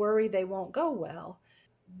because you worry they won't go well,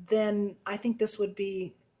 then I think this would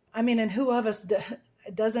be, I mean, and who of us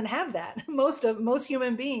doesn't have that? Most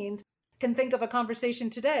human beings can think of a conversation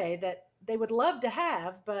today that they would love to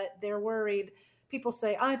have, but they're worried. People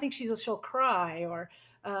say, oh, I think she'll cry, or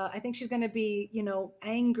I think she's going to be,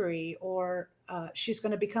 angry, or she's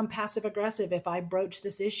going to become passive aggressive if I broach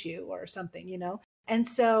this issue or something. And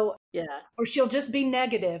so, Yeah. or she'll just be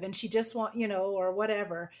negative and she just or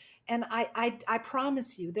whatever. And I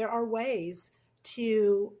promise you, there are ways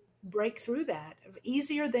to break through that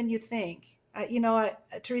easier than you think.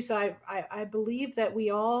 Teresa, I believe that we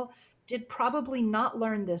all did probably not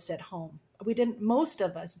learn this at home. Most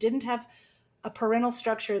of us didn't have a parental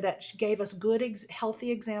structure that gave us good,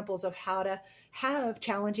 healthy examples of how to have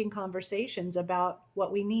challenging conversations about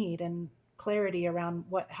what we need and clarity around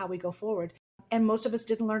how we go forward. And most of us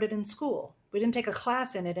didn't learn it in school. We didn't take a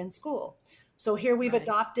class in it in school. So here we've Right.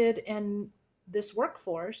 adopted in this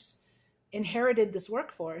workforce, inherited this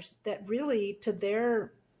workforce that really, to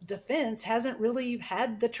their defense, hasn't really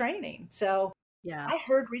had the training. So Yeah. I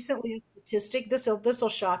heard recently a statistic, this will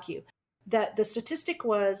shock you, that the statistic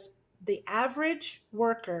was the average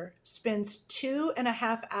worker spends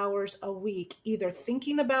 2.5 hours a week either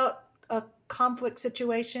thinking about a conflict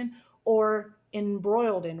situation or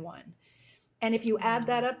embroiled in one. And if you add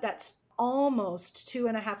that Mm. up, that's almost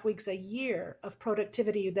 2.5 weeks a year of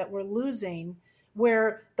productivity that we're losing,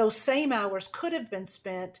 where those same hours could have been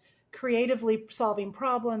spent creatively solving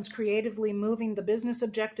problems, creatively moving the business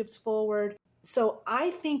objectives forward. So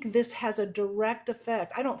I think this has a direct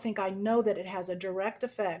effect. I know that it has a direct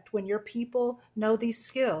effect when your people know these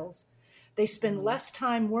skills. They spend Mm. less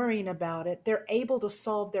time worrying about it. They're able to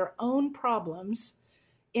solve their own problems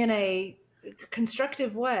in a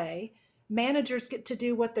constructive way. Managers get to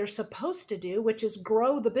do what they're supposed to do, which is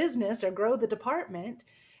grow the business or grow the department,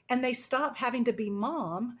 and they stop having to be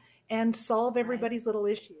mom and solve Right. everybody's little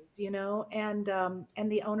issues, and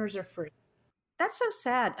the owners are free. That's so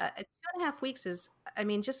sad. 2.5 weeks is, I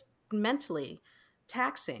mean, just mentally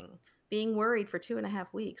taxing, being worried for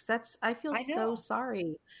 2.5 weeks. I feel I so know.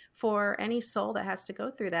 sorry for any soul that has to go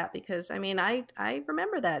through that because, I mean, I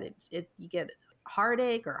remember that you get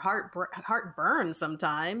heartache or heartburn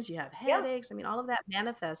sometimes. You have Yeah. headaches. I mean, all of that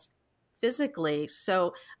manifests physically.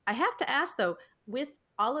 So I have to ask though, with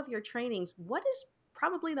all of your trainings, what is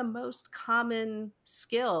probably the most common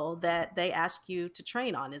skill that they ask you to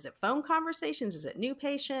train on? Is it phone conversations? Is it new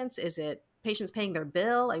patients? Is it patients paying their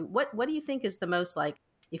bill? Like, what do you think is the most like,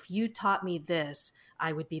 if you taught me this,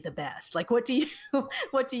 I would be the best? Like, what do you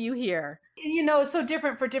what do you hear? It's so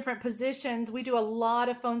different for different positions. We do a lot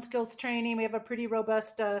of phone skills training. We have a pretty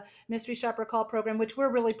robust mystery shopper call program, which we're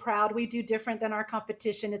really proud. We do different than our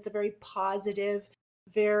competition. It's a very positive,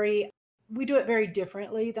 we do it very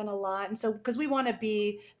differently than a lot. And so, because we want to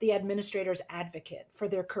be the administrator's advocate for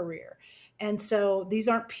their career. And so these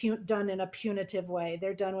aren't done in a punitive way.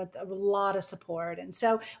 They're done with a lot of support. And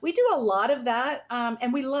so we do a lot of that,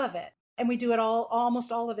 and we love it. And we do it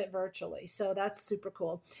almost all of it virtually. So that's super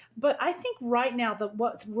cool. But I think right now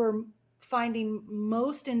what we're finding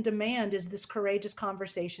most in demand is this courageous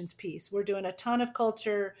conversations piece. We're doing a ton of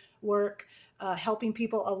culture work, helping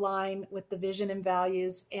people align with the vision and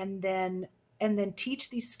values, and then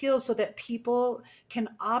teach these skills so that people can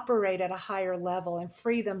operate at a higher level and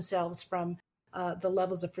free themselves from the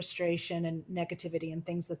levels of frustration and negativity and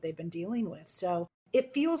things that they've been dealing with. So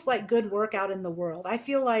it feels like good work out in the world. I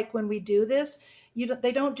feel like when we do this,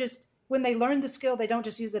 they don't just when they learn the skill, they don't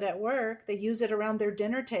just use it at work. They use it around their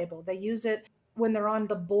dinner table. They use it when they're on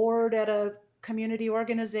the board at a community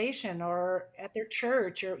organization or at their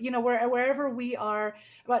church, or wherever we are.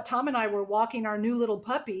 But Tom and I were walking our new little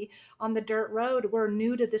puppy on the dirt road. We're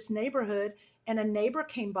new to this neighborhood, and a neighbor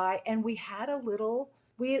came by, and we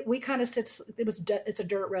we kind of sit, it's a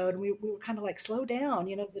dirt road. And we were kind of like, slow down,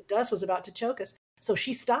 the dust was about to choke us. So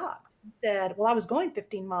she stopped and said, well, I was going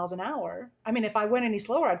 15 miles an hour. I mean, if I went any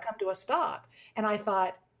slower, I'd come to a stop. And I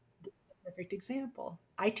thought, this is a perfect example.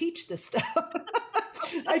 I teach this stuff.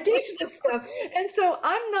 I teach this stuff. And so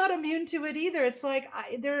I'm not immune to it either. It's like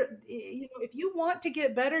if you want to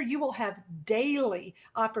get better, you will have daily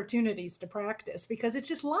opportunities to practice because it's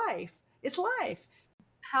just life. It's life.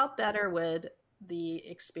 How better would the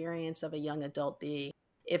experience of a young adult be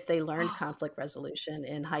if they learned conflict resolution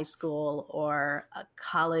in high school or a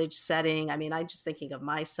college setting? I mean, I'm just thinking of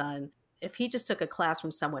my son. If he just took a class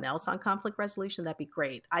from someone else on conflict resolution, that'd be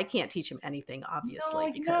great. I can't teach him anything, No, obviously, I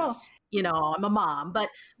know. because, I'm a mom, but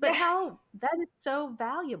Yeah. how that is so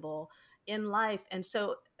valuable in life. And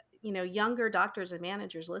so, younger doctors and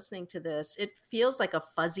managers listening to this, it feels like a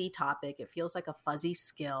fuzzy topic. It feels like a fuzzy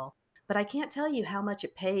skill, but I can't tell you how much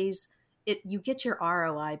it pays. You get your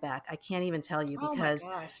ROI back. I can't even tell you, Oh my because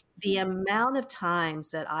gosh. the amount of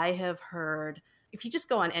times that I have heard, if you just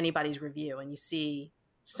go on anybody's review and you see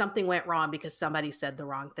something went wrong because somebody said the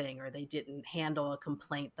wrong thing or they didn't handle a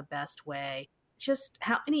complaint the best way, just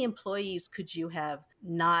how many employees could you have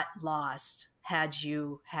not lost had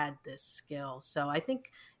you had this skill? So I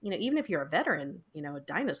think, even if you're a veteran, a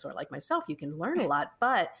dinosaur like myself, you can learn a lot,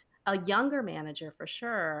 but a younger manager, for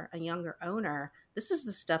sure, a younger owner, this is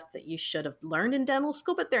the stuff that you should have learned in dental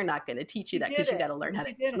school, but they're not going to teach you You that because you got didn't. to learn how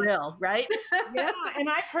to You didn't. drill, right? Yeah. And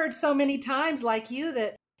I've heard so many times, like you,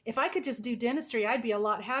 that if I could just do dentistry, I'd be a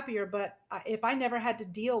lot happier. But if I never had to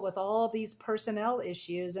deal with all these personnel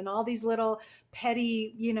issues and all these little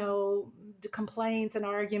petty, complaints and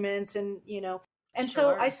arguments and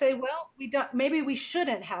so I Sure. say, well, we don't, maybe we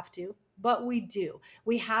shouldn't have to, but we do.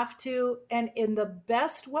 We have to. And in the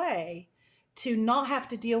best way to not have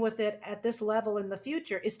to deal with it at this level in the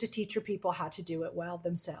future is to teach your people how to do it well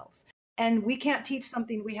themselves. And we can't teach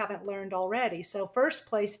something we haven't learned already. So first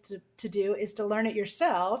place to do is to learn it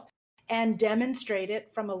yourself and demonstrate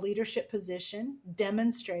it from a leadership position,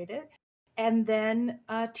 demonstrate it, and then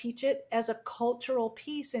teach it as a cultural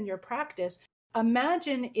piece in your practice.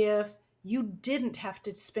 Imagine if you didn't have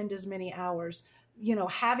to spend as many hours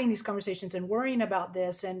having these conversations and worrying about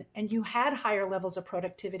this, and you had higher levels of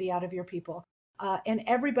productivity out of your people, and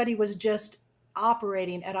everybody was just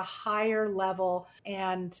operating at a higher level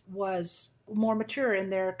and was more mature in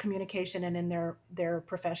their communication and in their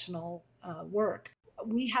professional work.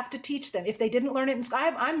 We have to teach them if they didn't learn it in school.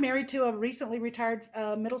 I'm married to a recently retired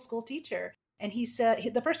middle school teacher, and he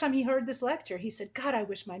said the first time he heard this lecture, he said, God, I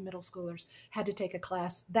wish my middle schoolers had to take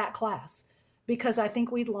that class, because I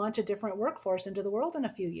think we'd launch a different workforce into the world in a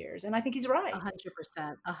few years. And I think he's right.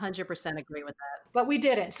 100%, 100% agree with that. But we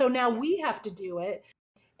didn't. So now we have to do it.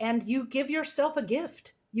 And you give yourself a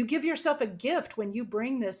gift. You give yourself a gift when you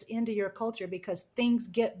bring this into your culture, because things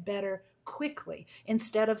get better quickly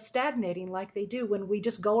instead of stagnating like they do when we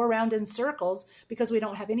just go around in circles because we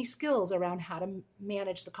don't have any skills around how to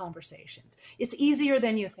manage the conversations. It's easier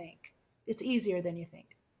than you think. It's easier than you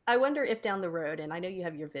think. I wonder if down the road, and I know you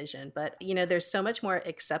have your vision, but there's so much more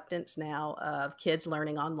acceptance now of kids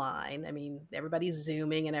learning online. I mean, everybody's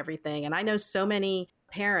Zooming and everything. And I know so many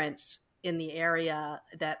parents in the area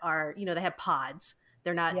that are, they have pods.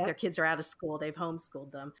 Their Yep. kids are out of school. They've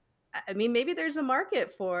homeschooled them. I mean, maybe there's a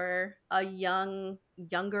market for a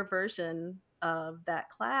younger version of that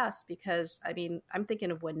class, because I mean, I'm thinking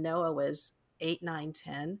of when Noah was 8, 9,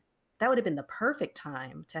 10. That would have been the perfect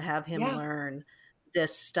time to have him Yeah. learn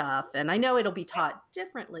this stuff. And I know it'll be taught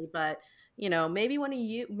differently, but maybe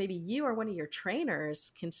you or one of your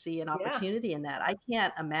trainers can see an Yeah. opportunity in that. I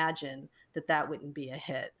can't imagine that wouldn't be a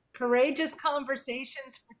hit. Courageous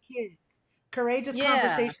conversations for kids. Courageous Yeah.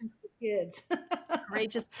 conversations for kids.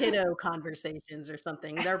 Courageous kiddo conversations or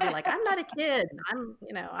something. They'll be like, I'm not a kid. I'm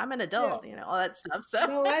an Yeah. adult, all that stuff. So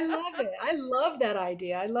No, I love it. I love that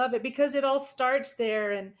idea. I love it because it all starts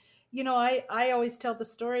there. And, I always tell the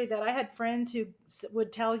story that I had friends who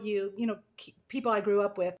would tell you, people I grew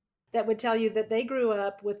up with that would tell you that they grew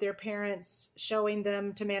up with their parents showing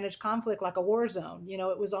them to manage conflict like a war zone.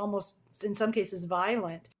 It was almost, in some cases,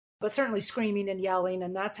 violent, but certainly screaming and yelling.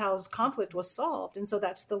 And that's how conflict was solved. And so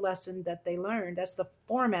that's the lesson that they learned. That's the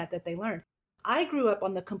format that they learned. I grew up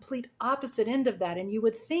on the complete opposite end of that, and you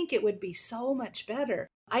would think it would be so much better.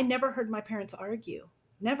 I never heard my parents argue,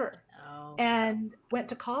 never. oh, And went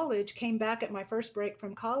to college, came back at my first break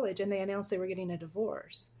from college, and they announced they were getting a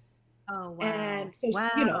divorce. oh wow. And so,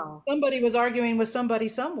 Wow. somebody was arguing with somebody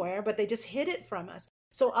somewhere, but they just hid it from us.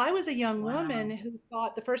 So I was a young woman Wow. who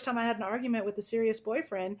thought the first time I had an argument with a serious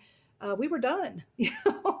boyfriend, we were done.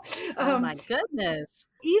 Oh um, my goodness.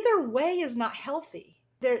 Either way is not healthy.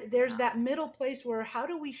 There's that middle place where how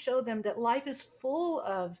do we show them that life is full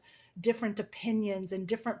of different opinions and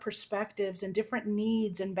different perspectives and different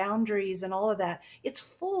needs and boundaries and all of that. It's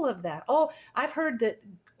full of that. Oh, I've heard that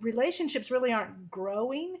relationships really aren't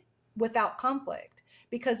growing without conflict,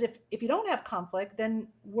 because if you don't have conflict, then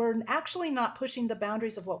we're actually not pushing the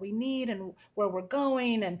boundaries of what we need and where we're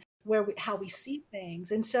going and how we see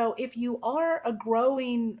things. And so if you are a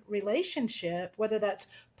growing relationship, whether that's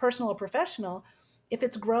personal or professional, if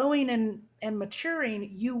it's growing and maturing,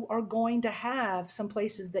 you are going to have some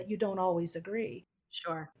places that you don't always agree.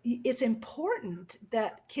 Sure. It's important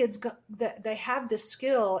that kids that they have this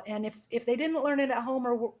skill, and if they didn't learn it at home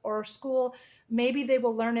or school, maybe they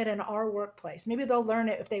will learn it in our workplace. Maybe they'll learn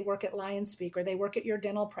it if they work at Lions Speak or they work at your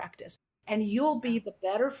dental practice, and you'll be the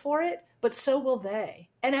better for it, but so will they,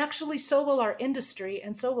 and actually so will our industry,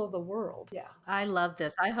 and so will the world. Yeah. I love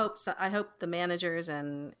this. I hope so. I hope the managers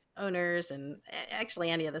and owners and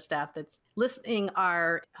actually any of the staff that's listening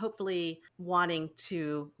are hopefully wanting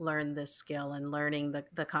to learn this skill and learning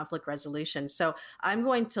the conflict resolution. So I'm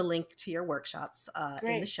going to link to your workshops in the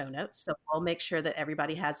Great. show notes. So I'll make sure that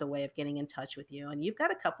everybody has a way of getting in touch with you. And you've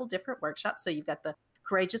got a couple different workshops. So you've got the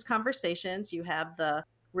courageous conversations, you have the Have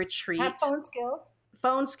retreat. phone skills.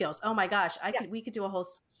 Phone skills. Oh my gosh, Yeah. we could do a whole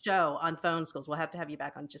show on phone skills. We'll have to have you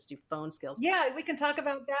back on just do phone skills. Yeah, we can talk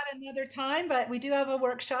about that another time, but we do have a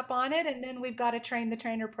workshop on it, and then we've got a train the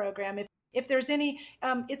trainer program. If there's any,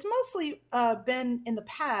 it's mostly been in the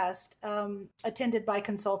past attended by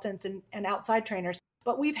consultants and outside trainers,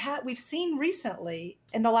 but we've seen recently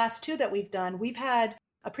in the last two that we've done, we've had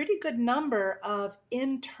a pretty good number of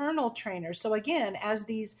internal trainers. So again, as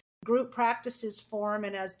these group practices form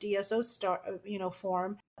and as DSOs start,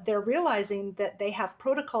 form, they're realizing that they have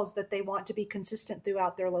protocols that they want to be consistent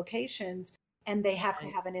throughout their locations, and they have to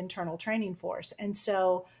Right. have an internal training force. And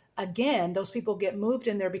so again, those people get moved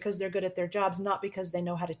in there because they're good at their jobs, not because they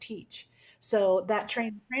know how to teach. So that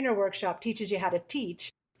trainer workshop teaches you how to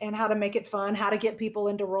teach and how to make it fun, how to get people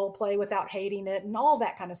into role play without hating it and all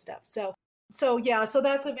that kind of stuff. So yeah, so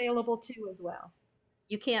that's available too as well.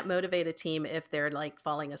 You can't motivate a team if they're like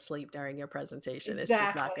falling asleep during your presentation. It's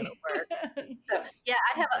just not going to Exactly. work. So, yeah,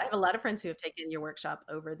 I have a lot of friends who have taken your workshop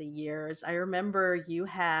over the years. I remember you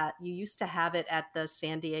used to have it at the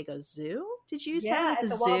San Diego Zoo. Did you used to have it Yeah, at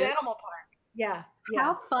the at the Wild zoo? Animal Park. Yeah, yeah,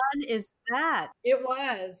 How fun is that? it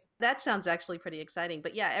was. That sounds actually pretty exciting.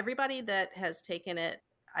 But yeah, everybody that has taken it,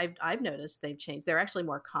 I've noticed they've changed. They're actually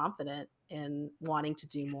more confident in wanting to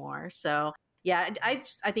do more. So yeah, I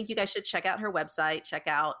think you guys should check out her website. Check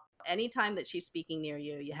out anytime that she's speaking near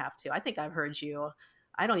you. You have to. I think I've heard you.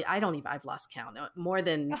 I don't even. I've lost count. More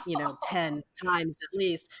than 10 times at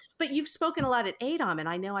least. But you've spoken a lot at ADOM, and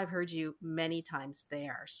I know I've heard you many times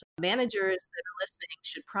there. So managers that are listening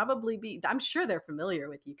should probably be. I'm sure they're familiar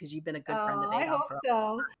with you because you've been a good friend of I ADOM hope for.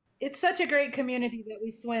 so. It's such a great community that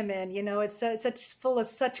we swim in. It's such full of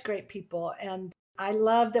such great people, and I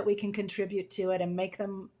love that we can contribute to it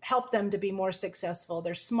and help them to be more successful.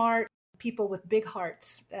 They're smart people with big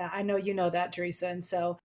hearts. I know you know that, Teresa, and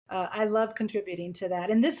so I love contributing to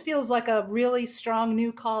that. And this feels like a really strong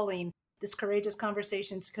new calling. This courageous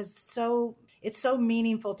conversations, because it's so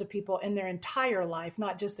meaningful to people in their entire life,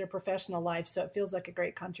 not just their professional life. So it feels like a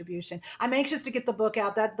great contribution. I'm anxious to get the book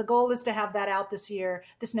out. That the goal is to have that out this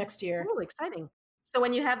next year. Oh, exciting. So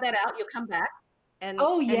when you have that out, you'll come back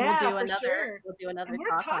Oh and yeah, for sure. we'll do And another we're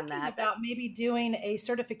talk on talking that. about maybe doing a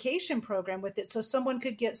certification program with it so someone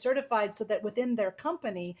could get certified so that within their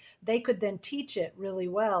company, they could then teach it really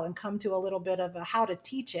well and come to a little bit of a how to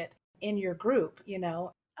teach it in your group.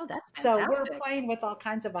 Oh, that's So we're fantastic. playing with all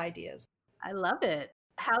kinds of ideas. I love it.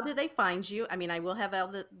 How do they find you? I mean, I will have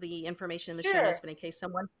all the information in the show notes, Sure. but in case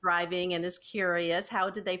someone's driving and is curious, how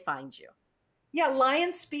did they find you? Yeah,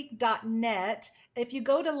 lionspeak.net. If you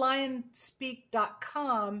go to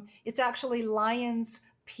lionspeak.com, it's actually Lions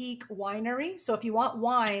Peak Winery. So if you want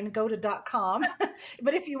wine, go to .com.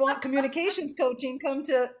 But if you want communications coaching, come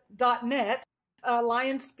to .net,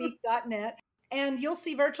 lionspeak.net. And you'll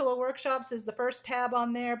see virtual workshops is the first tab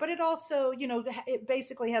on there, but it also, it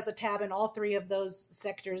basically has a tab in all three of those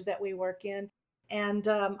sectors that we work in. And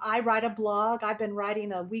I write a blog. I've been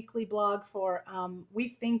writing a weekly blog for, we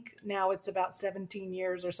think now it's about 17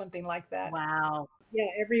 years or something like that. Wow. Yeah,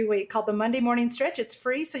 every week, called the Monday Morning Stretch. It's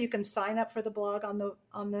free, so you can sign up for the blog on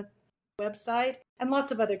the website, and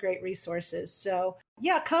lots of other great resources. So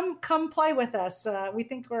yeah, come play with us. We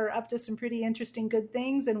think we're up to some pretty interesting, good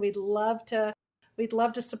things, and we'd love to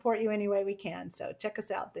support you any way we can. So check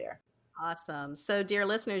us out there. Awesome. So, dear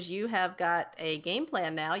listeners, you have got a game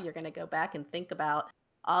plan now. You're going to go back and think about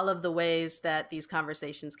all of the ways that these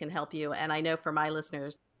conversations can help you. And I know for my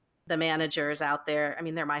listeners, the managers out there, I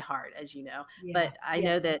mean, they're my heart, as you know, Yeah. but I Yeah.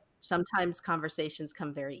 know that sometimes conversations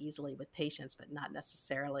come very easily with patients, but not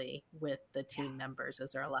necessarily with the team members.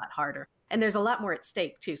 Those are a lot harder. And there's a lot more at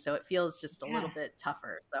stake too. So it feels just a little Yeah. bit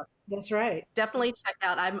tougher. So That's right. definitely check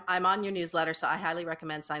out, I'm on your newsletter. So I highly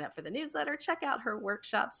recommend sign up for the newsletter, check out her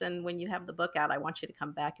workshops. And when you have the book out, I want you to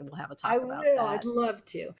come back and we'll have a I talk about will. I'd that. love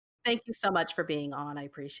to. Thank you so much for being on. I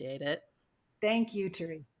appreciate it. Thank you,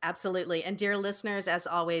 Teresa. Absolutely. And dear listeners, as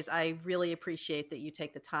always, I really appreciate that you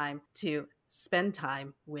take the time to spend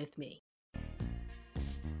time with me.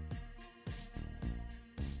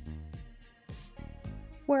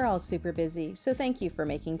 We're all super busy, so thank you for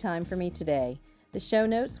making time for me today. The show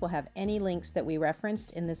notes will have any links that we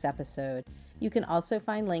referenced in this episode. You can also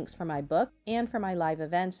find links for my book and for my live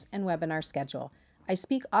events and webinar schedule. I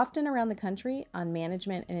speak often around the country on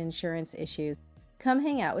management and insurance issues. Come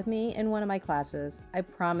hang out with me in one of my classes. I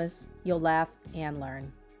promise you'll laugh and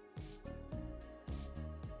learn.